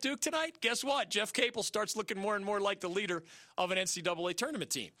Duke at Duke tonight, guess what? Jeff Capel starts looking more and more like the leader of an NCAA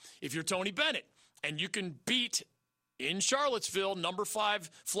tournament team. If you're Tony Bennett and you can beat in Charlottesville, number 5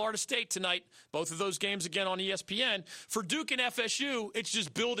 Florida State tonight, both of those games again on ESPN, for Duke and FSU, it's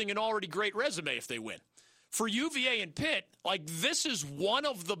just building an already great resume if they win. For UVA and Pitt, like, this is one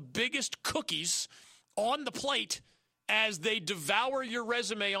of the biggest cookies on the plate as they devour your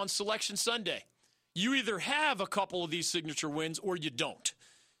resume on Selection Sunday. You either have a couple of these signature wins or you don't.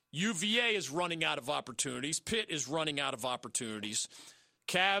 UVA is running out of opportunities. Pitt is running out of opportunities.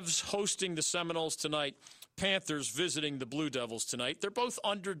 Cavs hosting the Seminoles tonight. Panthers visiting the Blue Devils tonight. They're both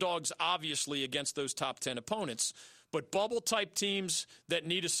underdogs, obviously, against those top 10 opponents. But bubble-type teams that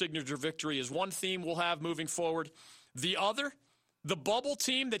need a signature victory is one theme we'll have moving forward. The other, the bubble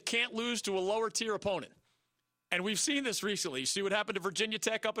team that can't lose to a lower-tier opponent. And we've seen this recently. You see what happened to Virginia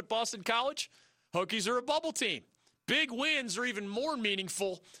Tech up at Boston College? Hokies are a bubble team. Big wins are even more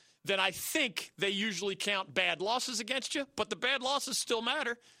meaningful than I think they usually count bad losses against you, but the bad losses still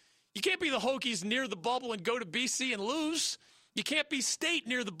matter. You can't be the Hokies near the bubble and go to BC and lose. You can't be State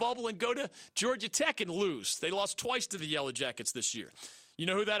near the bubble and go to Georgia Tech and lose. They lost twice to the Yellow Jackets this year. You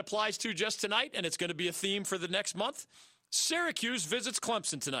know who that applies to just tonight, and it's going to be a theme for the next month? Syracuse visits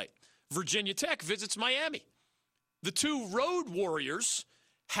Clemson tonight. Virginia Tech visits Miami. The two road warriors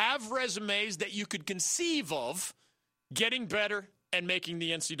have resumes that you could conceive of getting better and making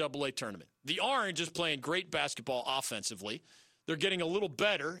the NCAA tournament. The Orange is playing great basketball offensively. They're getting a little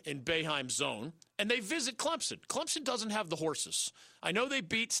better in Boeheim's zone, and they visit Clemson. Clemson doesn't have the horses. I know they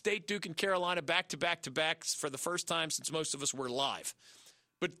beat State, Duke, and Carolina back-to-back-to-back for the first time since most of us were live.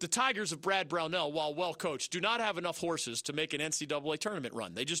 But the Tigers of Brad Brownell, while well-coached, do not have enough horses to make an NCAA tournament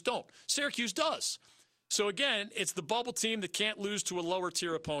run. They just don't. Syracuse does. So, again, it's the bubble team that can't lose to a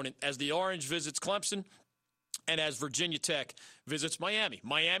lower-tier opponent as the Orange visits Clemson and as Virginia Tech visits Miami.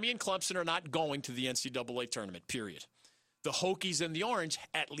 Miami and Clemson are not going to the NCAA tournament, period. The Hokies and the Orange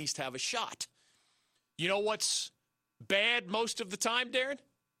at least have a shot. You know what's bad most of the time, Darren?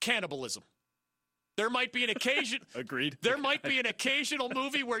 Cannibalism. There might be an occasion. Agreed. There might be an occasional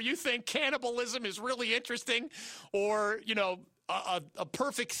movie where you think cannibalism is really interesting, or, you know, a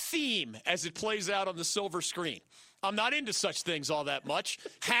perfect theme as it plays out on the silver screen. I'm not into such things all that much,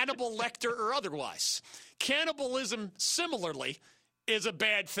 Hannibal Lecter or otherwise. Cannibalism, similarly, is a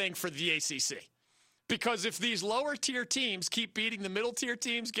bad thing for the ACC. Because if these lower-tier teams keep beating the middle-tier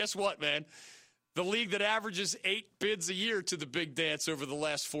teams, guess what, man? The league that averages 8 bids a year to the big dance over the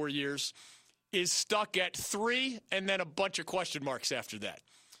last 4 years is stuck at 3 and then a bunch of question marks after that.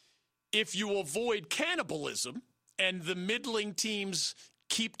 If you avoid cannibalism and the middling teams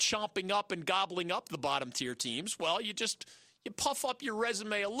keep chomping up and gobbling up the bottom-tier teams, well, you puff up your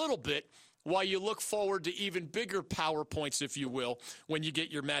resume a little bit while you look forward to even bigger power points, if you will, when you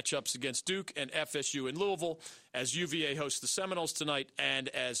get your matchups against Duke and FSU in Louisville, as UVA hosts the Seminoles tonight and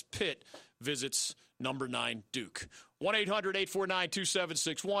as Pitt visits number 9 Duke.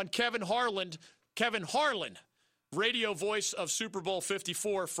 1-800-849-2761. Kevin Harlan, radio voice of Super Bowl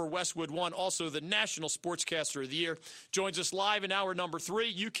 54 for Westwood One, also the National Sportscaster of the Year, joins us live in hour number 3.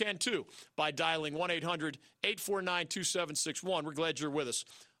 You can, too, by dialing 1-800-849-2761. We're glad you're with us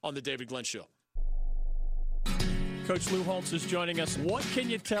on the David Glenn Show. Coach Lou Holtz is joining us. What can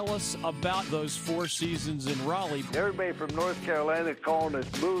you tell us about those 4 seasons in Raleigh? Everybody from North Carolina calling us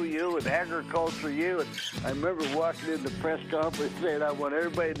Boo U and Agriculture U. And I remember walking in the press conference saying I want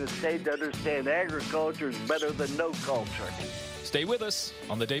everybody in the state to understand agriculture is better than no culture. Stay with us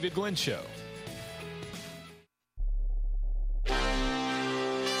on the David Glenn Show.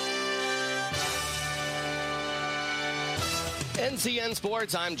 NCN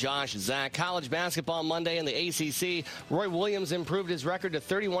Sports, I'm Josh Zach. College basketball Monday in the ACC. Roy Williams improved his record to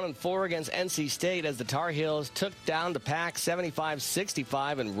 31-4 against NC State as the Tar Heels took down the Pack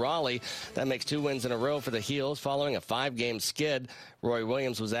 75-65 in Raleigh. That makes 2 wins in a row for the Heels following a 5-game skid. Roy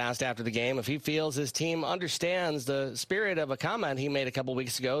Williams was asked after the game if he feels his team understands the spirit of a comment he made a couple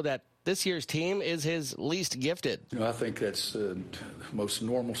weeks ago that this year's team is his least gifted. You know, I think that's the most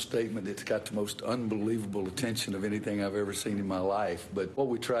normal statement. It's got the most unbelievable attention of anything I've ever seen in my life. But what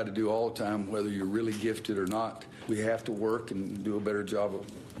we try to do all the time, whether you're really gifted or not, we have to work and do a better job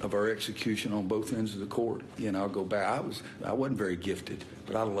of our execution on both ends of the court. You know, I'll go back. I wasn't very gifted,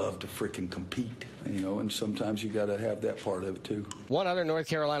 but I love to freaking compete. You know, and sometimes you got to have that part of it, too. One other North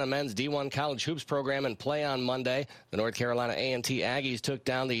Carolina men's D1 college hoops program in play on Monday. The North Carolina A&T Aggies took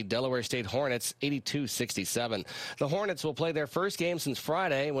down the Delaware State Hornets 82-67. The Hornets will play their first game since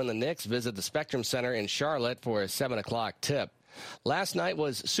Friday when the Knicks visit the Spectrum Center in Charlotte for a 7 o'clock tip. Last night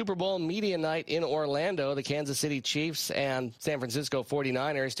was Super Bowl media night in Orlando. The Kansas City Chiefs and San Francisco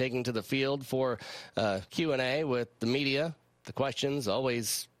 49ers taking to the field for Q&A with the media. The questions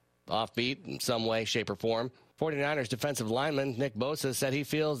always offbeat in some way, shape, or form. 49ers defensive lineman Nick Bosa said he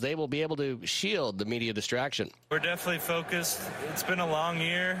feels they will be able to shield the media distraction. We're definitely focused. It's been a long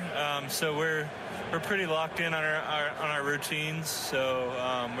year, so we're pretty locked in on our routines. So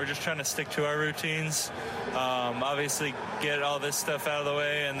we're just trying to stick to our routines. Obviously, get all this stuff out of the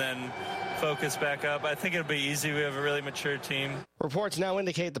way, and then focus back up. I think it'll be easy. We have a really mature team. Reports now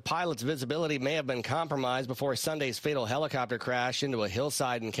indicate the pilot's visibility may have been compromised before Sunday's fatal helicopter crash into a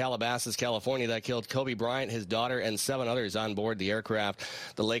hillside in Calabasas, California that killed Kobe Bryant, his daughter, and 7 others on board the aircraft.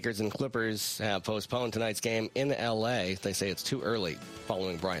 The Lakers and Clippers have postponed tonight's game in L.A. They say it's too early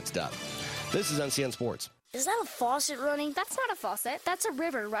following Bryant's death. This is NCN Sports. Is that a faucet running? That's not a faucet. That's a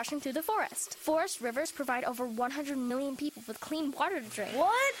river rushing through the forest. Forest rivers provide over 100 million people with clean water to drink.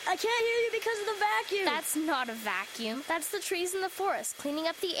 What? I can't hear you because of the vacuum. That's not a vacuum. That's the trees in the forest cleaning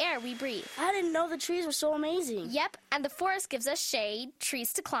up the air we breathe. I didn't know the trees were so amazing. Yep, and the forest gives us shade,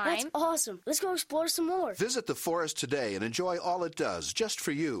 trees to climb. That's awesome. Let's go explore some more. Visit the forest today and enjoy all it does, just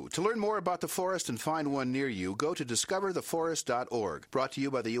for you. To learn more about the forest and find one near you, go to discovertheforest.org. Brought to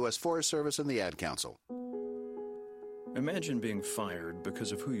you by the U.S. Forest Service and the Ad Council. Imagine being fired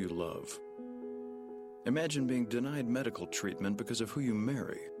because of who you love. Imagine being denied medical treatment because of who you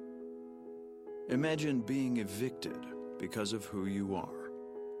marry. Imagine being evicted because of who you are.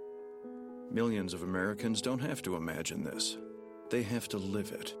 Millions of Americans don't have to imagine this. They have to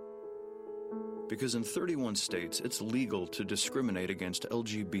live it. Because in 31 states, it's legal to discriminate against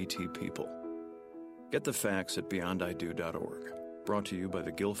LGBT people. Get the facts at beyondido.org. Brought to you by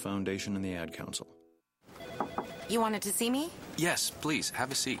the Gill Foundation and the Ad Council. You wanted to see me? Yes, please,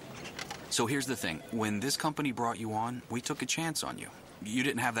 have a seat. So here's the thing. When this company brought you on, we took a chance on you. You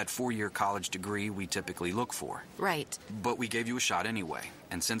didn't have that 4-year college degree we typically look for. Right. But we gave you a shot anyway.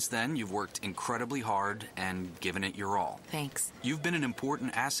 And since then, you've worked incredibly hard and given it your all. Thanks. You've been an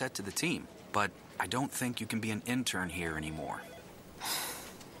important asset to the team, but I don't think you can be an intern here anymore.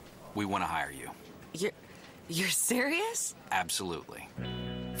 We want to hire you. You're serious? Absolutely.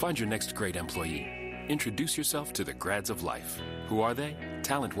 Find your next great employee. Introduce yourself to the Grads of Life. Who are they?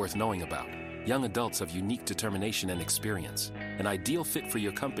 Talent worth knowing about. Young adults of unique determination and experience. An ideal fit for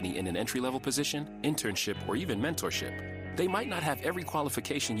your company in an entry-level position, internship, or even mentorship. They might not have every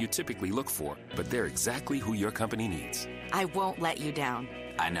qualification you typically look for, but they're exactly who your company needs. I won't let you down.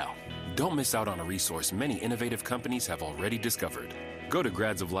 I know. Don't miss out on a resource many innovative companies have already discovered. Go to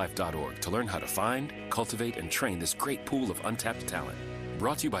gradsoflife.org to learn how to find, cultivate, and train this great pool of untapped talent.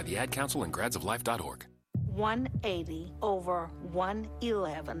 Brought to you by the Ad Council and gradsoflife.org. 180 over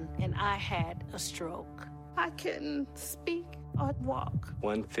 111, and I had a stroke. I couldn't speak or walk.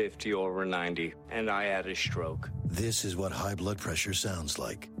 150 over 90, and I had a stroke. This is what high blood pressure sounds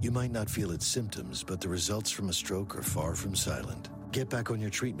like. You might not feel its symptoms, but the results from a stroke are far from silent. Get back on your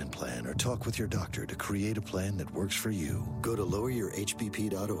treatment plan or talk with your doctor to create a plan that works for you. Go to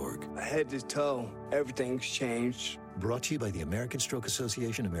loweryourhbp.org. Head to toe, everything's changed. Brought to you by the American Stroke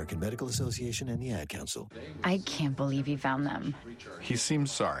Association, American Medical Association, and the Ad Council. I can't believe he found them. He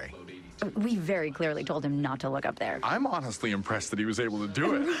seems sorry. We very clearly told him not to look up there. I'm honestly impressed that he was able to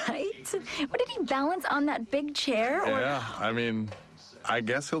do it. Right? What, did he balance on that big chair? Yeah, I mean, I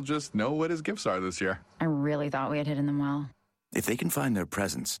guess he'll just know what his gifts are this year. I really thought we had hidden them well. If they can find their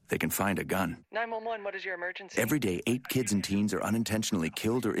presents, they can find a gun. 911, what is your emergency? Every day, 8 kids and teens are unintentionally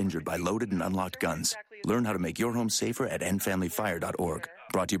killed or injured by loaded and unlocked guns. Learn how to make your home safer at endfamilyfire.org.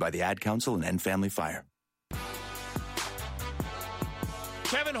 Brought to you by the Ad Council and End Family Fire.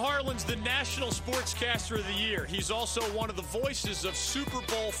 Kevin Harlan's the National Sportscaster of the Year. He's also one of the voices of Super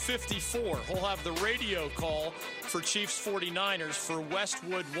Bowl 54. He'll have the radio call for Chiefs 49ers for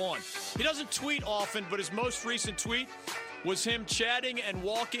Westwood One. He doesn't tweet often, but his most recent tweet was him chatting and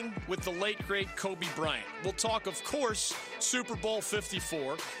walking with the late, great Kobe Bryant. We'll talk, of course, Super Bowl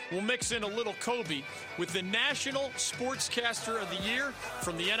 54. We'll mix in a little Kobe with the National Sportscaster of the Year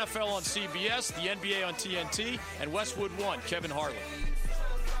from the NFL on CBS, the NBA on TNT, and Westwood One, Kevin Harlan.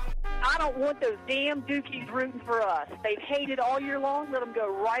 I don't want those damn Dookies rooting for us. They've hated all year long. Let them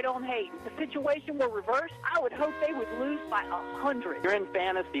go right on hating. If the situation were reversed, I would hope they would lose by 100. You're in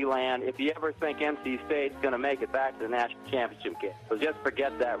fantasy land if you ever think NC State's going to make it back to the national championship game. So just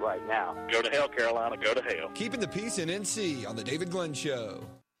forget that right now. Go to hell, Carolina. Go to hell. Keeping the peace in NC on the David Glenn Show.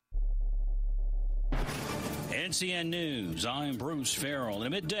 NCN News, I'm Bruce Farrell. In a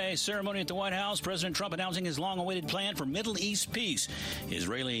midday ceremony at the White House, President Trump announcing his long-awaited plan for Middle East peace.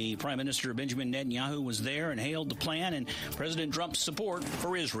 Israeli Prime Minister Benjamin Netanyahu was there and hailed the plan and President Trump's support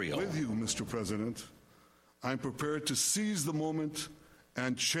for Israel. With you, Mr. President, I'm prepared to seize the moment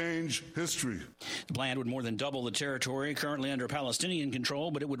and change history. The plan would more than double the territory currently under Palestinian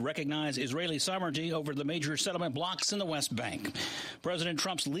control, but it would recognize Israeli sovereignty over the major settlement blocks in the West Bank. President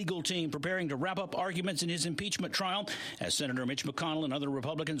Trump's legal team preparing to wrap up arguments in his impeachment trial as Senator Mitch McConnell and other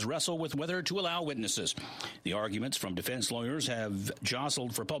Republicans wrestle with whether to allow witnesses. The arguments from defense lawyers have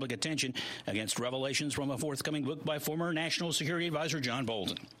jostled for public attention against revelations from a forthcoming book by former National Security Advisor John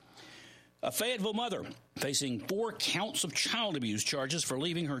Bolton. A Fayetteville mother facing 4 counts of child abuse charges for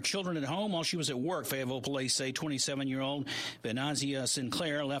leaving her children at home while she was at work. Fayetteville police say 27-year-old Venazia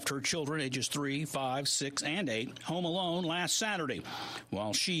Sinclair left her children, ages 3, 5, 6, and 8, home alone last Saturday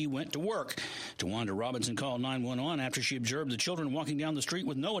while she went to work. Tawanda Robinson called 911 after she observed the children walking down the street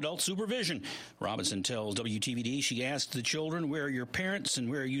with no adult supervision. Robinson tells WTVD she asked the children, "Where are your parents and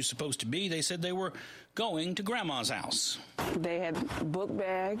where are you supposed to be?" They said they were going to Grandma's house. They had book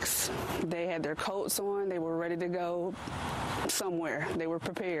bags. They had their coats on. They were ready to go somewhere. They were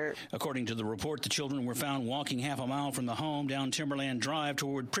prepared. According to the report, the children were found walking half a mile from the home down Timberland Drive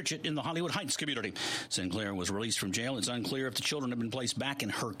toward Pritchett in the Hollywood Heights community. Sinclair was released from jail. It's unclear if the children have been placed back in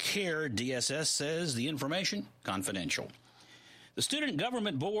her care. DSS says the information confidential. The Student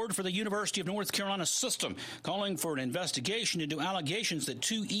Government Board for the University of North Carolina System calling for an investigation into allegations that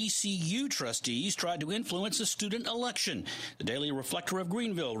 2 ECU trustees tried to influence a student election. The Daily Reflector of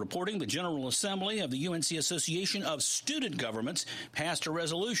Greenville reporting the General Assembly of the UNC Association of Student Governments passed a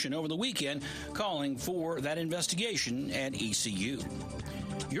resolution over the weekend calling for that investigation at ECU.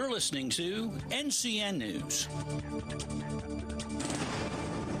 You're listening to NCN News.